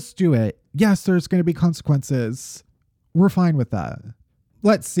 just do it. Yes, there's going to be consequences. We're fine with that.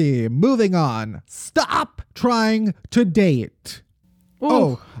 Let's see. Moving on. Stop trying to date.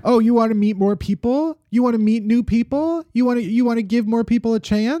 Ooh. Oh, you want to meet more people? You want to meet new people? You want to give more people a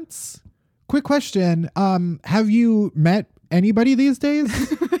chance? Quick question. Have you met anybody these days?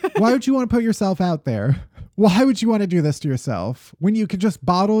 Why would you want to put yourself out there? Why would you want to do this to yourself when you could just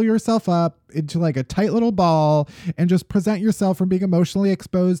bottle yourself up into like a tight little ball and just present yourself from being emotionally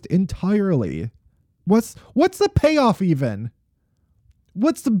exposed entirely? What's the payoff even?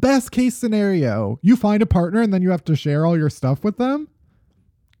 What's the best case scenario? You find a partner and then you have to share all your stuff with them?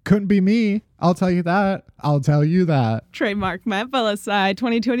 Couldn't be me. I'll tell you that. I'll tell you that. Trademark Matt Bellassai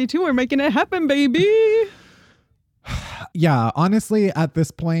 2022. We're making it happen, baby. Yeah, honestly, at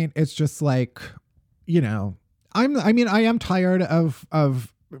this point, it's just like, you know, I am tired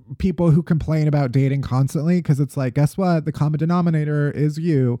of people who complain about dating constantly because it's like, guess what? The common denominator is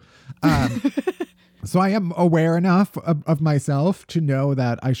you. So I am aware enough of myself to know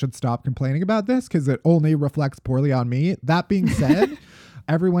that I should stop complaining about this because it only reflects poorly on me. That being said,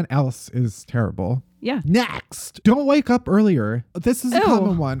 everyone else is terrible. Yeah. Next, don't wake up earlier. This is a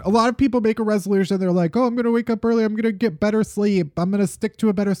common one. A lot of people make a resolution. They're like, oh, I'm going to wake up early. I'm going to get better sleep. I'm going to stick to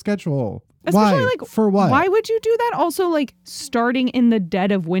a better schedule. Especially why? For what? Why would you do that? Also, like starting in the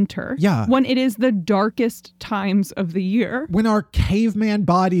dead of winter. Yeah. When it is the darkest times of the year. When our caveman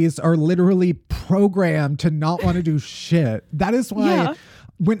bodies are literally programmed to not want to do shit. That is why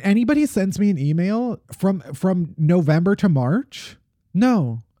when anybody sends me an email from November to March,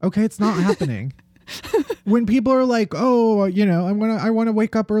 no. Okay, it's not happening. when people are like, oh, I want to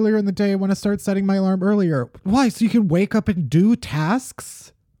wake up earlier in the day. I want to start setting my alarm earlier. Why? So you can wake up and do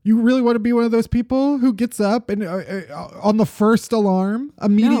tasks? You really want to be one of those people who gets up and on the first alarm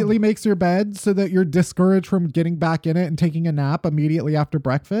immediately makes your bed so that you're discouraged from getting back in it and taking a nap immediately after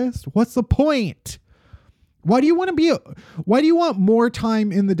breakfast? What's the point? Why do you want more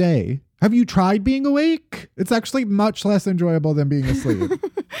time in the day? Have you tried being awake? It's actually much less enjoyable than being asleep.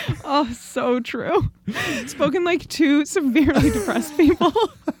 Oh, so true. Spoken like two severely depressed people.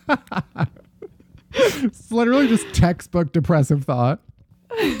 It's literally just textbook depressive thought.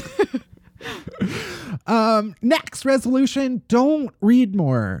 Next resolution, don't read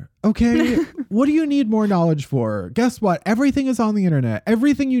more. Okay. What do you need more knowledge for? Guess what? Everything is on the internet.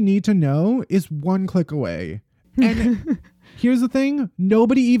 Everything you need to know is one click away. And here's the thing.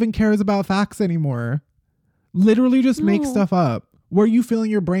 Nobody even cares about facts anymore. Literally just make stuff up. What are you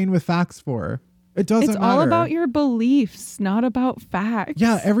filling your brain with facts for? It doesn't matter. It's all about your beliefs, not about facts.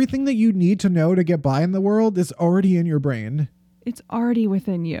 Yeah. Everything that you need to know to get by in the world is already in your brain. It's already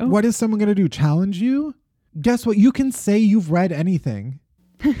within you. What is someone going to do? Challenge you? Guess what? You can say you've read anything.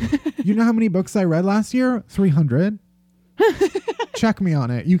 You know how many books I read last year? 300. Check me on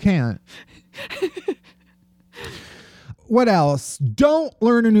it. You can't. What else? Don't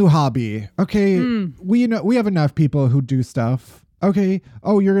learn a new hobby. Okay. We have enough people who do stuff. Okay.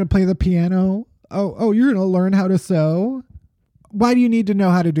 Oh, you're going to play the piano. Oh, you're going to learn how to sew. Why do you need to know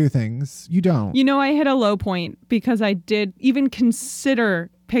how to do things? You don't. I hit a low point because I did even consider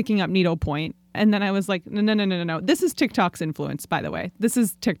picking up needlepoint. And then I was like, no. This is TikTok's influence, by the way. This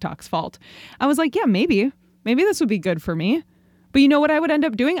is TikTok's fault. I was like, yeah, maybe this would be good for me. But you know what I would end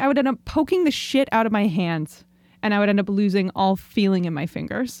up doing? I would end up poking the shit out of my hands. And I would end up losing all feeling in my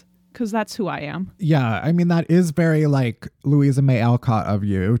fingers. Because that's who I am. Yeah, I mean, that is very like Louisa May Alcott of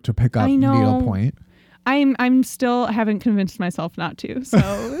you to pick up needlepoint. I'm still haven't convinced myself not to,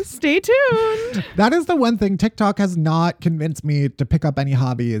 so stay tuned. That is the one thing. TikTok has not convinced me to pick up any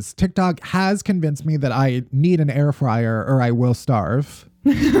hobbies. TikTok has convinced me that I need an air fryer or I will starve.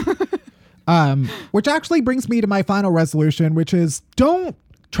 Which actually brings me to my final resolution, which is don't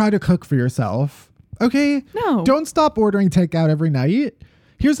try to cook for yourself. Okay? No. Don't stop ordering takeout every night.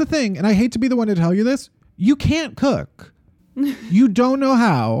 Here's the thing, and I hate to be the one to tell you this, you can't cook. You don't know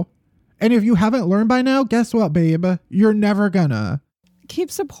how. And if you haven't learned by now, guess what, babe? You're never gonna. Keep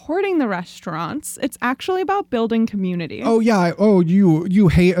supporting the restaurants. It's actually about building community. Oh, yeah. Oh, you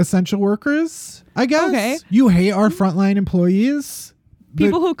hate essential workers, I guess? Okay. You hate our frontline employees?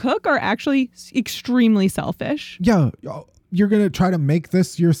 People who cook are actually extremely selfish. Yeah. You're going to try to make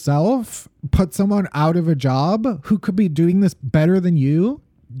this yourself? Put someone out of a job who could be doing this better than you?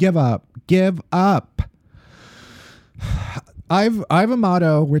 Give up. Give up. I have a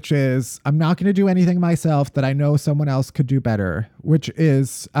motto, which is I'm not going to do anything myself that I know someone else could do better, which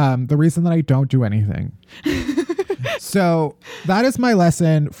is the reason that I don't do anything. So that is my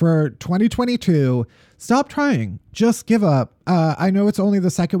lesson for 2022. Stop trying. Just give up. I know it's only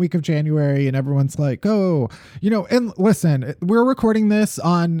the second week of January and everyone's like, oh, and listen, we're recording this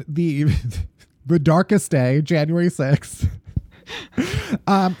on the darkest day, January 6th.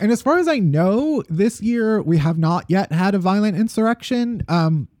 And as far as I know, this year we have not yet had a violent insurrection.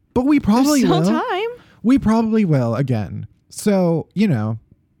 But we probably will. There's still time. We probably will again. So,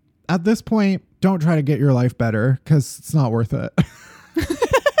 at this point, don't try to get your life better because it's not worth it.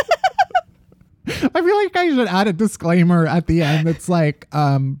 I feel like I should add a disclaimer at the end. It's like,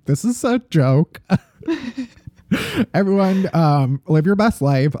 this is a joke. Everyone, live your best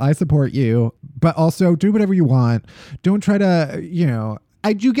life. I support you, but also do whatever you want. Don't try to,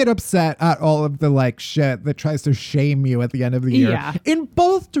 I do get upset at all of the shit that tries to shame you at the end of the year. Yeah. In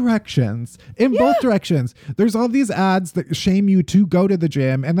both directions. Both directions. There's all these ads that shame you to go to the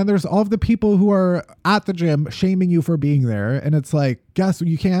gym. And then there's all of the people who are at the gym shaming you for being there. And it's like, guess what?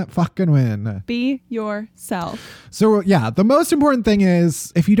 You can't fucking win. Be yourself. So yeah, the most important thing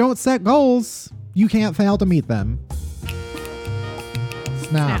is if you don't set goals, you can't fail to meet them.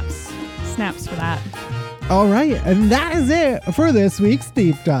 Snaps for that. All right, and that is it for this week's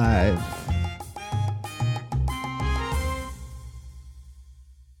Deep Dive.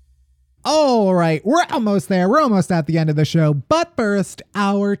 All right, we're almost there. We're almost at the end of the show. But first,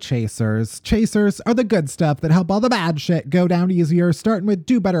 our chasers. Chasers are the good stuff that help all the bad shit go down easier, starting with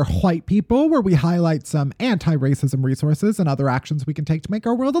Do Better White People, where we highlight some anti-racism resources and other actions we can take to make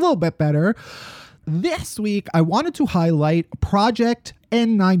our world a little bit better. This week, I wanted to highlight Project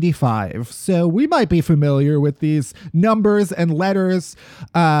N95. So we might be familiar with these numbers and letters.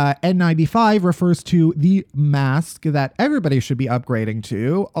 N95 refers to the mask that everybody should be upgrading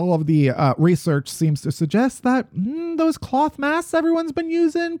to. All of the research seems to suggest that those cloth masks everyone's been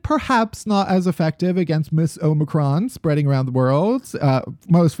using, perhaps not as effective against Miss Omicron spreading around the world,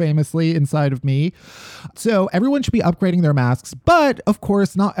 most famously inside of me. So everyone should be upgrading their masks. But of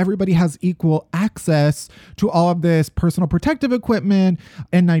course, not everybody has equal access to all of this personal protective equipment,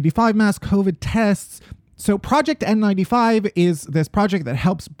 N95 masks, COVID tests. So Project N95 is this project that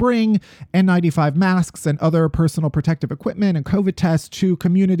helps bring N95 masks and other personal protective equipment and COVID tests to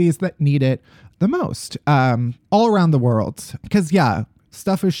communities that need it the most, all around the world. Because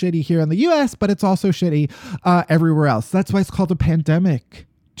stuff is shitty here in the US, but it's also shitty everywhere else. That's why it's called a pandemic.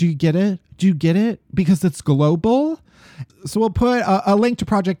 Do you get it? Do you get it? Because it's global. So we'll put a link to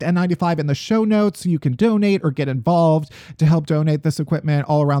Project N95 in the show notes so you can donate or get involved to help donate this equipment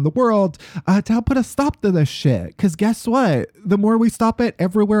all around the world to help put a stop to this shit. Because guess what? The more we stop it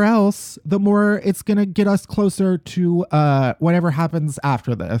everywhere else, the more it's going to get us closer to whatever happens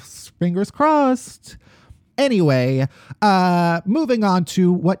after this. Fingers crossed. Anyway, moving on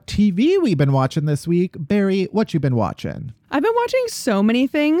to what TV we've been watching this week. Barry, what you been watching? I've been watching so many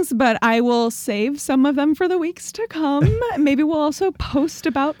things, but I will save some of them for the weeks to come. Maybe we'll also post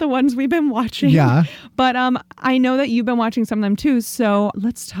about the ones we've been watching. Yeah. But I know that you've been watching some of them too, so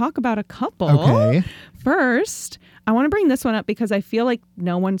let's talk about a couple. Okay. First, I want to bring this one up because I feel like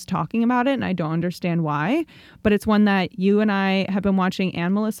no one's talking about it and I don't understand why. But it's one that you and I have been watching,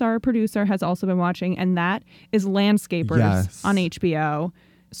 and Melissa, our producer, has also been watching, and that is Landscapers on HBO,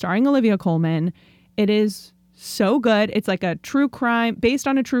 starring Olivia Colman. It is so good. It's like a true crime, based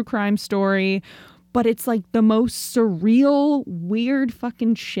on a true crime story, but it's like the most surreal, weird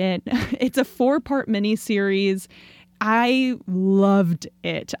fucking shit. It's a 4-part miniseries. I loved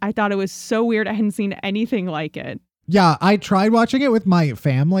it. I thought it was so weird. I hadn't seen anything like it. Yeah, I tried watching it with my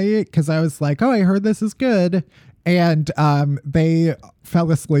family because I was like, oh, I heard this is good. And they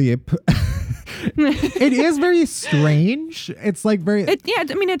fell asleep. It is very strange. It's like very... it's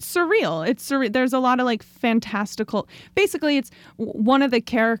surreal. It's surreal. There's a lot of like fantastical... Basically, it's one of the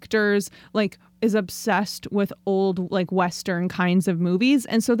characters like is obsessed with old like Western kinds of movies.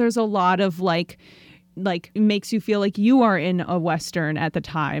 And so there's a lot of like makes you feel like you are in a Western at the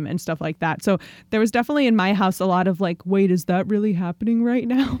time and stuff like that. So there was definitely in my house a lot of like, wait, is that really happening right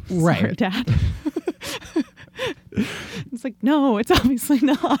now? Right. Sorry, Dad. It's like, no, it's obviously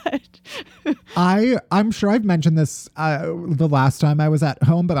not. I'm sure I've mentioned this the last time I was at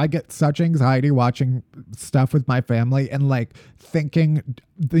home, but I get such anxiety watching stuff with my family and like thinking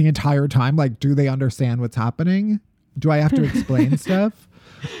the entire time, like, do they understand what's happening? Do I have to explain stuff?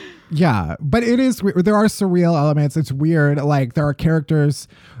 Yeah, but it is, there are surreal elements. It's weird. Like there are characters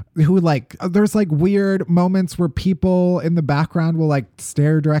who like, there's like weird moments where people in the background will like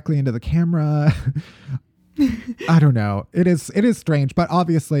stare directly into the camera. I don't know. It is strange, but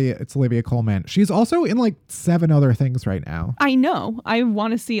obviously it's Olivia Colman. She's also in like 7 other things right now. I know. I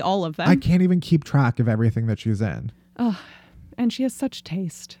want to see all of them. I can't even keep track of everything that she's in. Oh, and she has such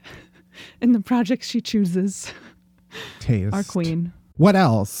taste in the projects she chooses. Taste. Our queen. What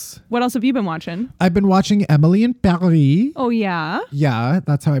else? What else have you been watching? I've been watching Emily in Paris. Oh, yeah? Yeah,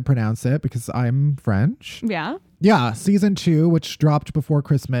 that's how I pronounce it because I'm French. Yeah? Yeah, season 2, which dropped before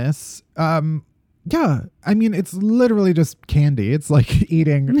Christmas. Yeah, I mean, it's literally just candy. It's like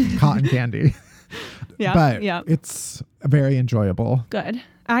eating cotton candy. Yeah, but yeah. It's very enjoyable. Good.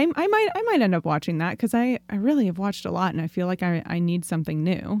 I might end up watching that because I really have watched a lot and I feel like I need something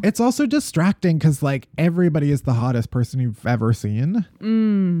new. It's also distracting because like everybody is the hottest person you've ever seen.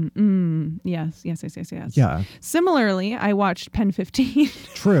 Yes. Yeah. Similarly, I watched Pen 15.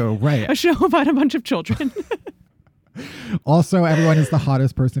 True, right. A show about a bunch of children. Also, everyone is the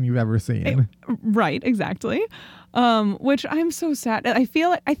hottest person you've ever seen. Right, exactly. Which I'm so sad. I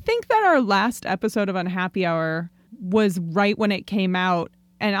think that our last episode of Unhappy Hour was right when it came out.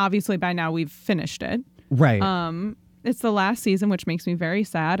 And obviously by now we've finished it. Right. It's the last season, which makes me very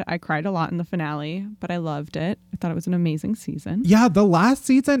sad. I cried a lot in the finale, but I loved it. I thought it was an amazing season. Yeah, the last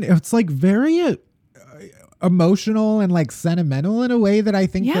season, it's like very emotional and like sentimental in a way that I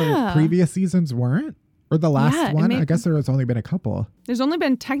think the previous seasons weren't. Or the last one. I guess there has only been a couple. There's only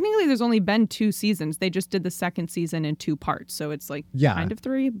been 2 seasons. They just did the second season in 2 parts. So it's like kind of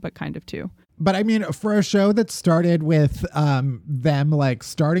 3, but kind of 2. But I mean, for a show that started with them like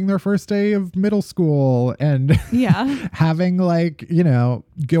starting their first day of middle school and having like, you know,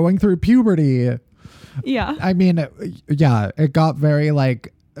 going through puberty. Yeah. I mean, yeah, it got very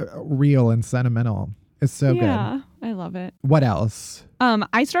like real and sentimental. It's so good. Yeah, I love it. What else?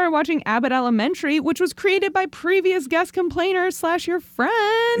 I started watching Abbott Elementary, which was created by previous guest complainer / your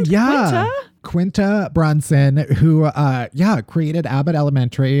friend, Quinta Brunson, who, created Abbott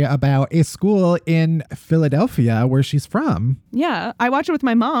Elementary about a school in Philadelphia where she's from. Yeah, I watched it with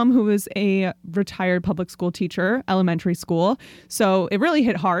my mom, who is a retired public school teacher, elementary school. So it really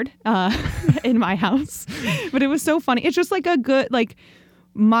hit hard in my house. But it was so funny. It's just like a good, like,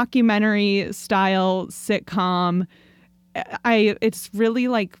 mockumentary style sitcom. It's really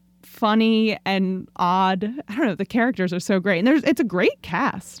like funny and odd. I don't know. The characters are so great, and it's a great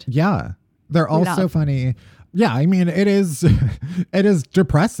cast. Yeah, they're all so funny. Yeah, I mean, it is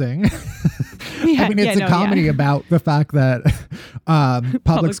depressing. Yeah, I mean, it's a comedy about the fact that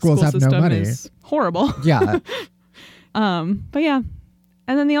public schools have no money. Is horrible. Yeah. But yeah.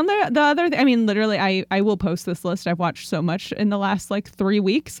 And then the other I mean, literally, I will post this list. I've watched so much in the last 3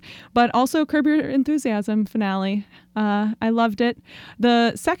 weeks, but also Curb Your Enthusiasm finale. I loved it.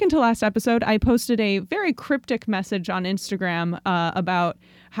 The second to last episode, I posted a very cryptic message on Instagram about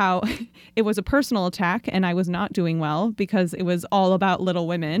how it was a personal attack and I was not doing well because it was all about Little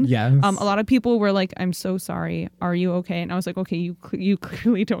Women. Yes. A lot of people were like, "I'm so sorry. Are you okay?" And I was like, "Okay, you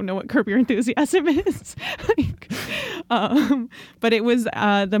clearly don't know what Curb Your Enthusiasm is." But it was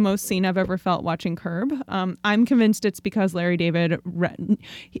the most seen I've ever felt watching Curb. I'm convinced it's because Larry David,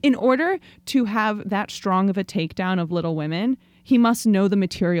 in order to have that strong of a takedown of Little Women, he must know the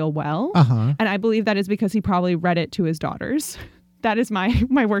material well. Uh-huh. And I believe that is because he probably read it to his daughters. That is my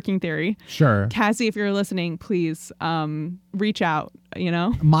working theory. Sure. Cassie, if you're listening, please reach out,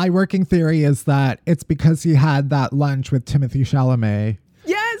 My working theory is that it's because he had that lunch with Timothée Chalamet.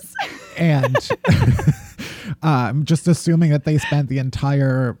 Yes. And I'm just assuming that they spent the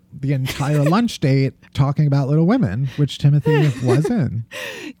entire lunch date talking about Little Women, which Timothy was in.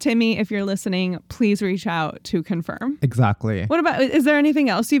 Timmy, if you're listening, please reach out to confirm. Exactly. What about, is there anything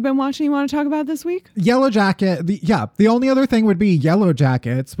else you've been watching you want to talk about this week? Yellow Jacket. The only other thing would be Yellow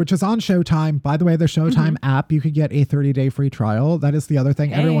Jackets, which is on Showtime. By the way, the Showtime app, you could get a 30-day free trial. That is the other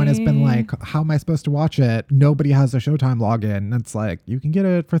thing. Hey. Everyone has been like, how am I supposed to watch it? Nobody has a Showtime login. It's like, you can get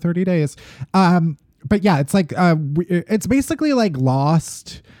it for 30 days. But yeah, it's like, it's basically like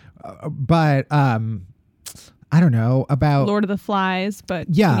Lost, but I don't know, about Lord of the Flies,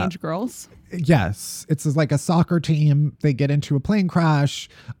 but teenage girls. Yes. It's like a soccer team. They get into a plane crash.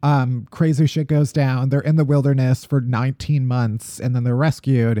 Crazy shit goes down. They're in the wilderness for 19 months and then they're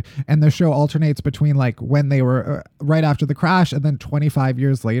rescued. And the show alternates between like when they were right after the crash and then 25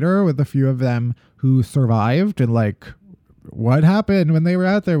 years later with a few of them who survived and like, what happened when they were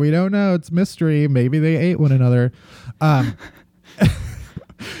out there? We don't know. It's mystery. Maybe they ate one another.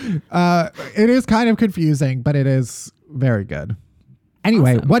 It is kind of confusing, but it is very good.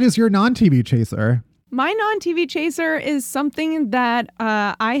 Anyway, awesome. What is your non-TV chaser? My non-TV chaser is something that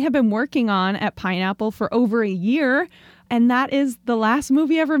I have been working on at Pineapple for over a year, and that is The Last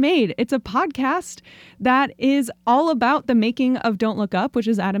Movie Ever Made. It's a podcast that is all about the making of Don't Look Up, which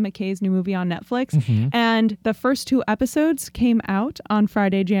is Adam McKay's new movie on Netflix. Mm-hmm. And the first 2 episodes came out on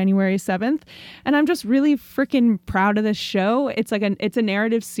Friday, January 7th. And I'm just really freaking proud of this show. It's like it's a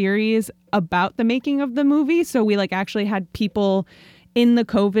narrative series about the making of the movie. So we like actually had people in the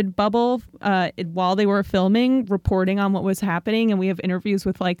COVID bubble while they were filming, reporting on what was happening. And we have interviews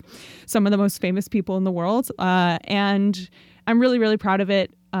with like some of the most famous people in the world. And I'm really, really proud of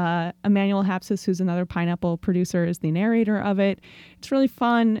it. Emmanuel Hapsis, who's another Pineapple producer, is the narrator of it. It's really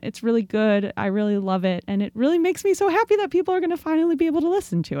fun. It's really good. I really love it. And it really makes me so happy that people are going to finally be able to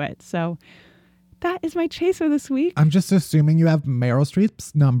listen to it. So that is my chaser this week. I'm just assuming you have Meryl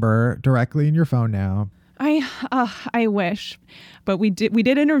Streep's number directly in your phone now. I wish, but we did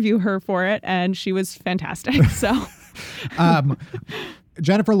interview her for it, and she was fantastic. So,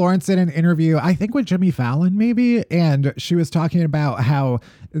 Jennifer Lawrence did an interview, I think with Jimmy Fallon, maybe, and she was talking about how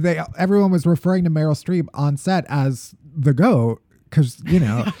everyone was referring to Meryl Streep on set as the GOAT. Because,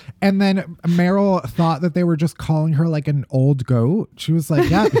 and then Meryl thought that they were just calling her like an old goat. She was like,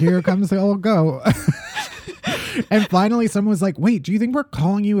 yeah, here comes the old goat. And finally someone was like, wait, do you think we're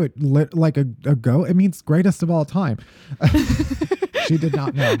calling you like a goat? It means greatest of all time. She did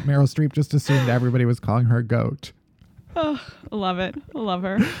not know. Meryl Streep just assumed everybody was calling her a goat. Oh, I love it. I love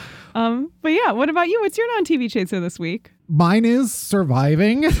her. But yeah, what about you? What's your non-TV chaser this week? Mine is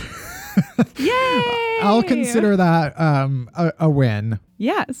Surviving. Yay! I'll consider that a win.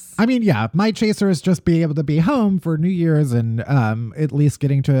 Yes. I mean, yeah, my chaser is just being able to be home for New Year's and at least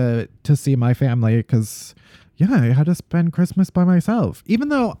getting to see my family because, yeah, I had to spend Christmas by myself. Even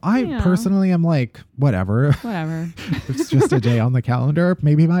though I personally am like, whatever. It's just a day on the calendar.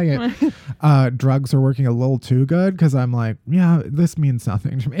 Maybe my drugs are working a little too good because I'm like, yeah, this means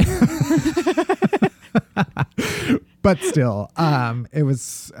nothing to me. But still, it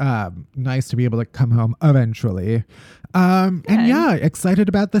was nice to be able to come home eventually. And yeah, excited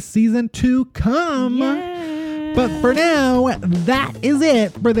about the season 2 come. Yeah. But for now, that is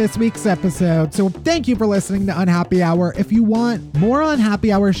it for this week's episode. So thank you for listening to Unhappy Hour. If you want more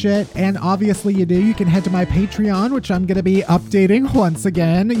Unhappy Hour shit, and obviously you do, you can head to my Patreon, which I'm going to be updating once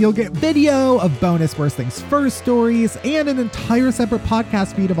again. You'll get video of bonus Worst Things First stories and an entire separate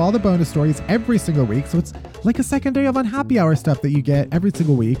podcast feed of all the bonus stories every single week. So it's like a second day of Unhappy Hour stuff that you get every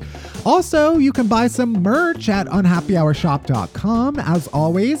single week. Also, you can buy some merch at unhappyhourshop.com. As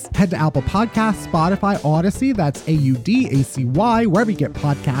always, head to Apple Podcasts, Spotify, Odyssey. That's AUDACY. Wherever you get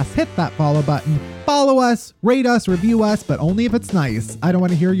podcasts, hit that follow button. Follow us, rate us, review us, but only if it's nice. I don't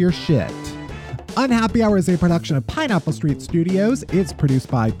want to hear your shit. Unhappy Hour is a production of Pineapple Street Studios. It's produced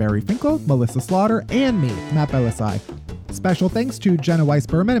by Barry Finkel, Melissa Slaughter, and me, Matt Belisai. Special thanks to Jenna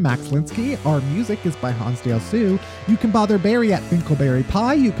Weiss-Berman and Max Linsky. Our music is by Hansdale Sue. You can bother Barry at Finkelberry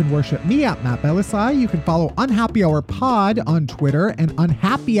Pie. You can worship me at Matt Belisai. You can follow Unhappy Hour Pod on Twitter and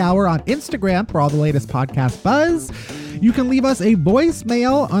Unhappy Hour on Instagram for all the latest podcast buzz. You can leave us a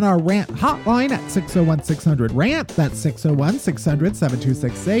voicemail on our rant hotline at 601-600-RANT. That's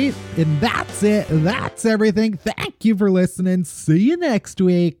 601-600-7268. And that's it. That's everything. Thank you for listening. See you next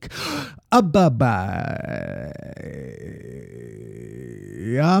week. Bye-bye.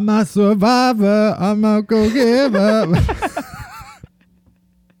 I'm a survivor. I'm a go-giver.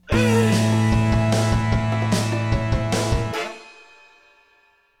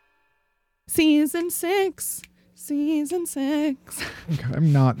 Season 6.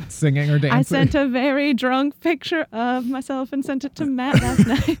 I'm not singing or dancing. I sent a very drunk picture of myself and sent it to Matt last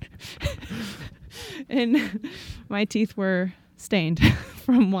night. And my teeth were stained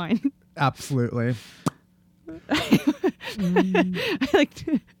from wine. Absolutely. I like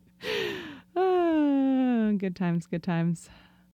to, good times.